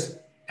think it's just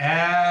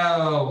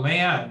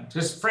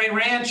just Frey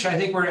Ranch. I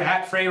think we're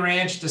at Frey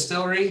Ranch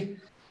Distillery,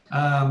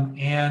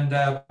 and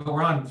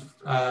we're on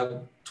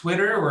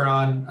Twitter. We're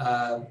on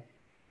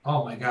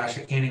oh my gosh,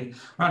 I can't even.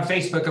 We're on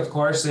Facebook, of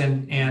course,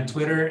 and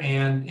Twitter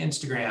and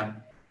Instagram.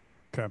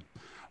 Okay.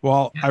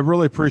 Well, I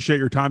really appreciate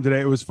your time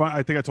today. It was fun.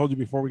 I think I told you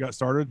before we got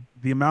started,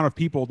 the amount of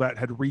people that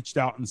had reached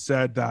out and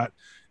said that,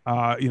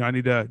 I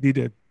need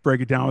to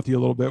break it down with you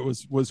a little bit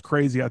was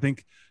crazy. I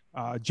think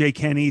Jay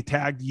Kenny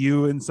tagged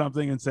you in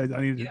something and said,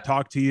 I needed to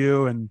talk to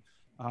you. And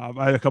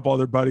I had a couple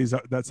other buddies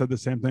that said the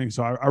same thing.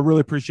 So I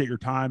really appreciate your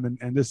time.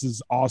 And this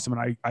is awesome.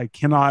 And I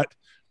cannot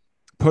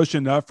push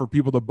enough for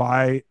people to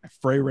buy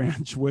Frey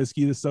Ranch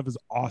whiskey. This stuff is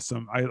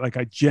awesome.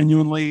 I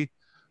genuinely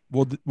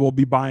will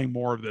be buying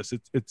more of this.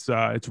 It's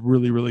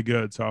really, really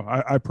good. So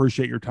I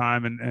appreciate your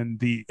time and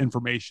the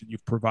information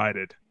you've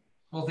provided.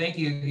 Well, thank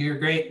you. You're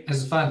great. This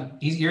is fun.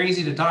 You're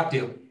easy to talk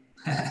to.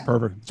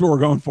 Perfect. That's what we're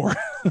going for.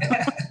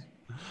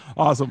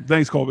 Awesome.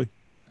 Thanks, Colby.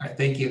 All right,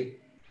 thank you.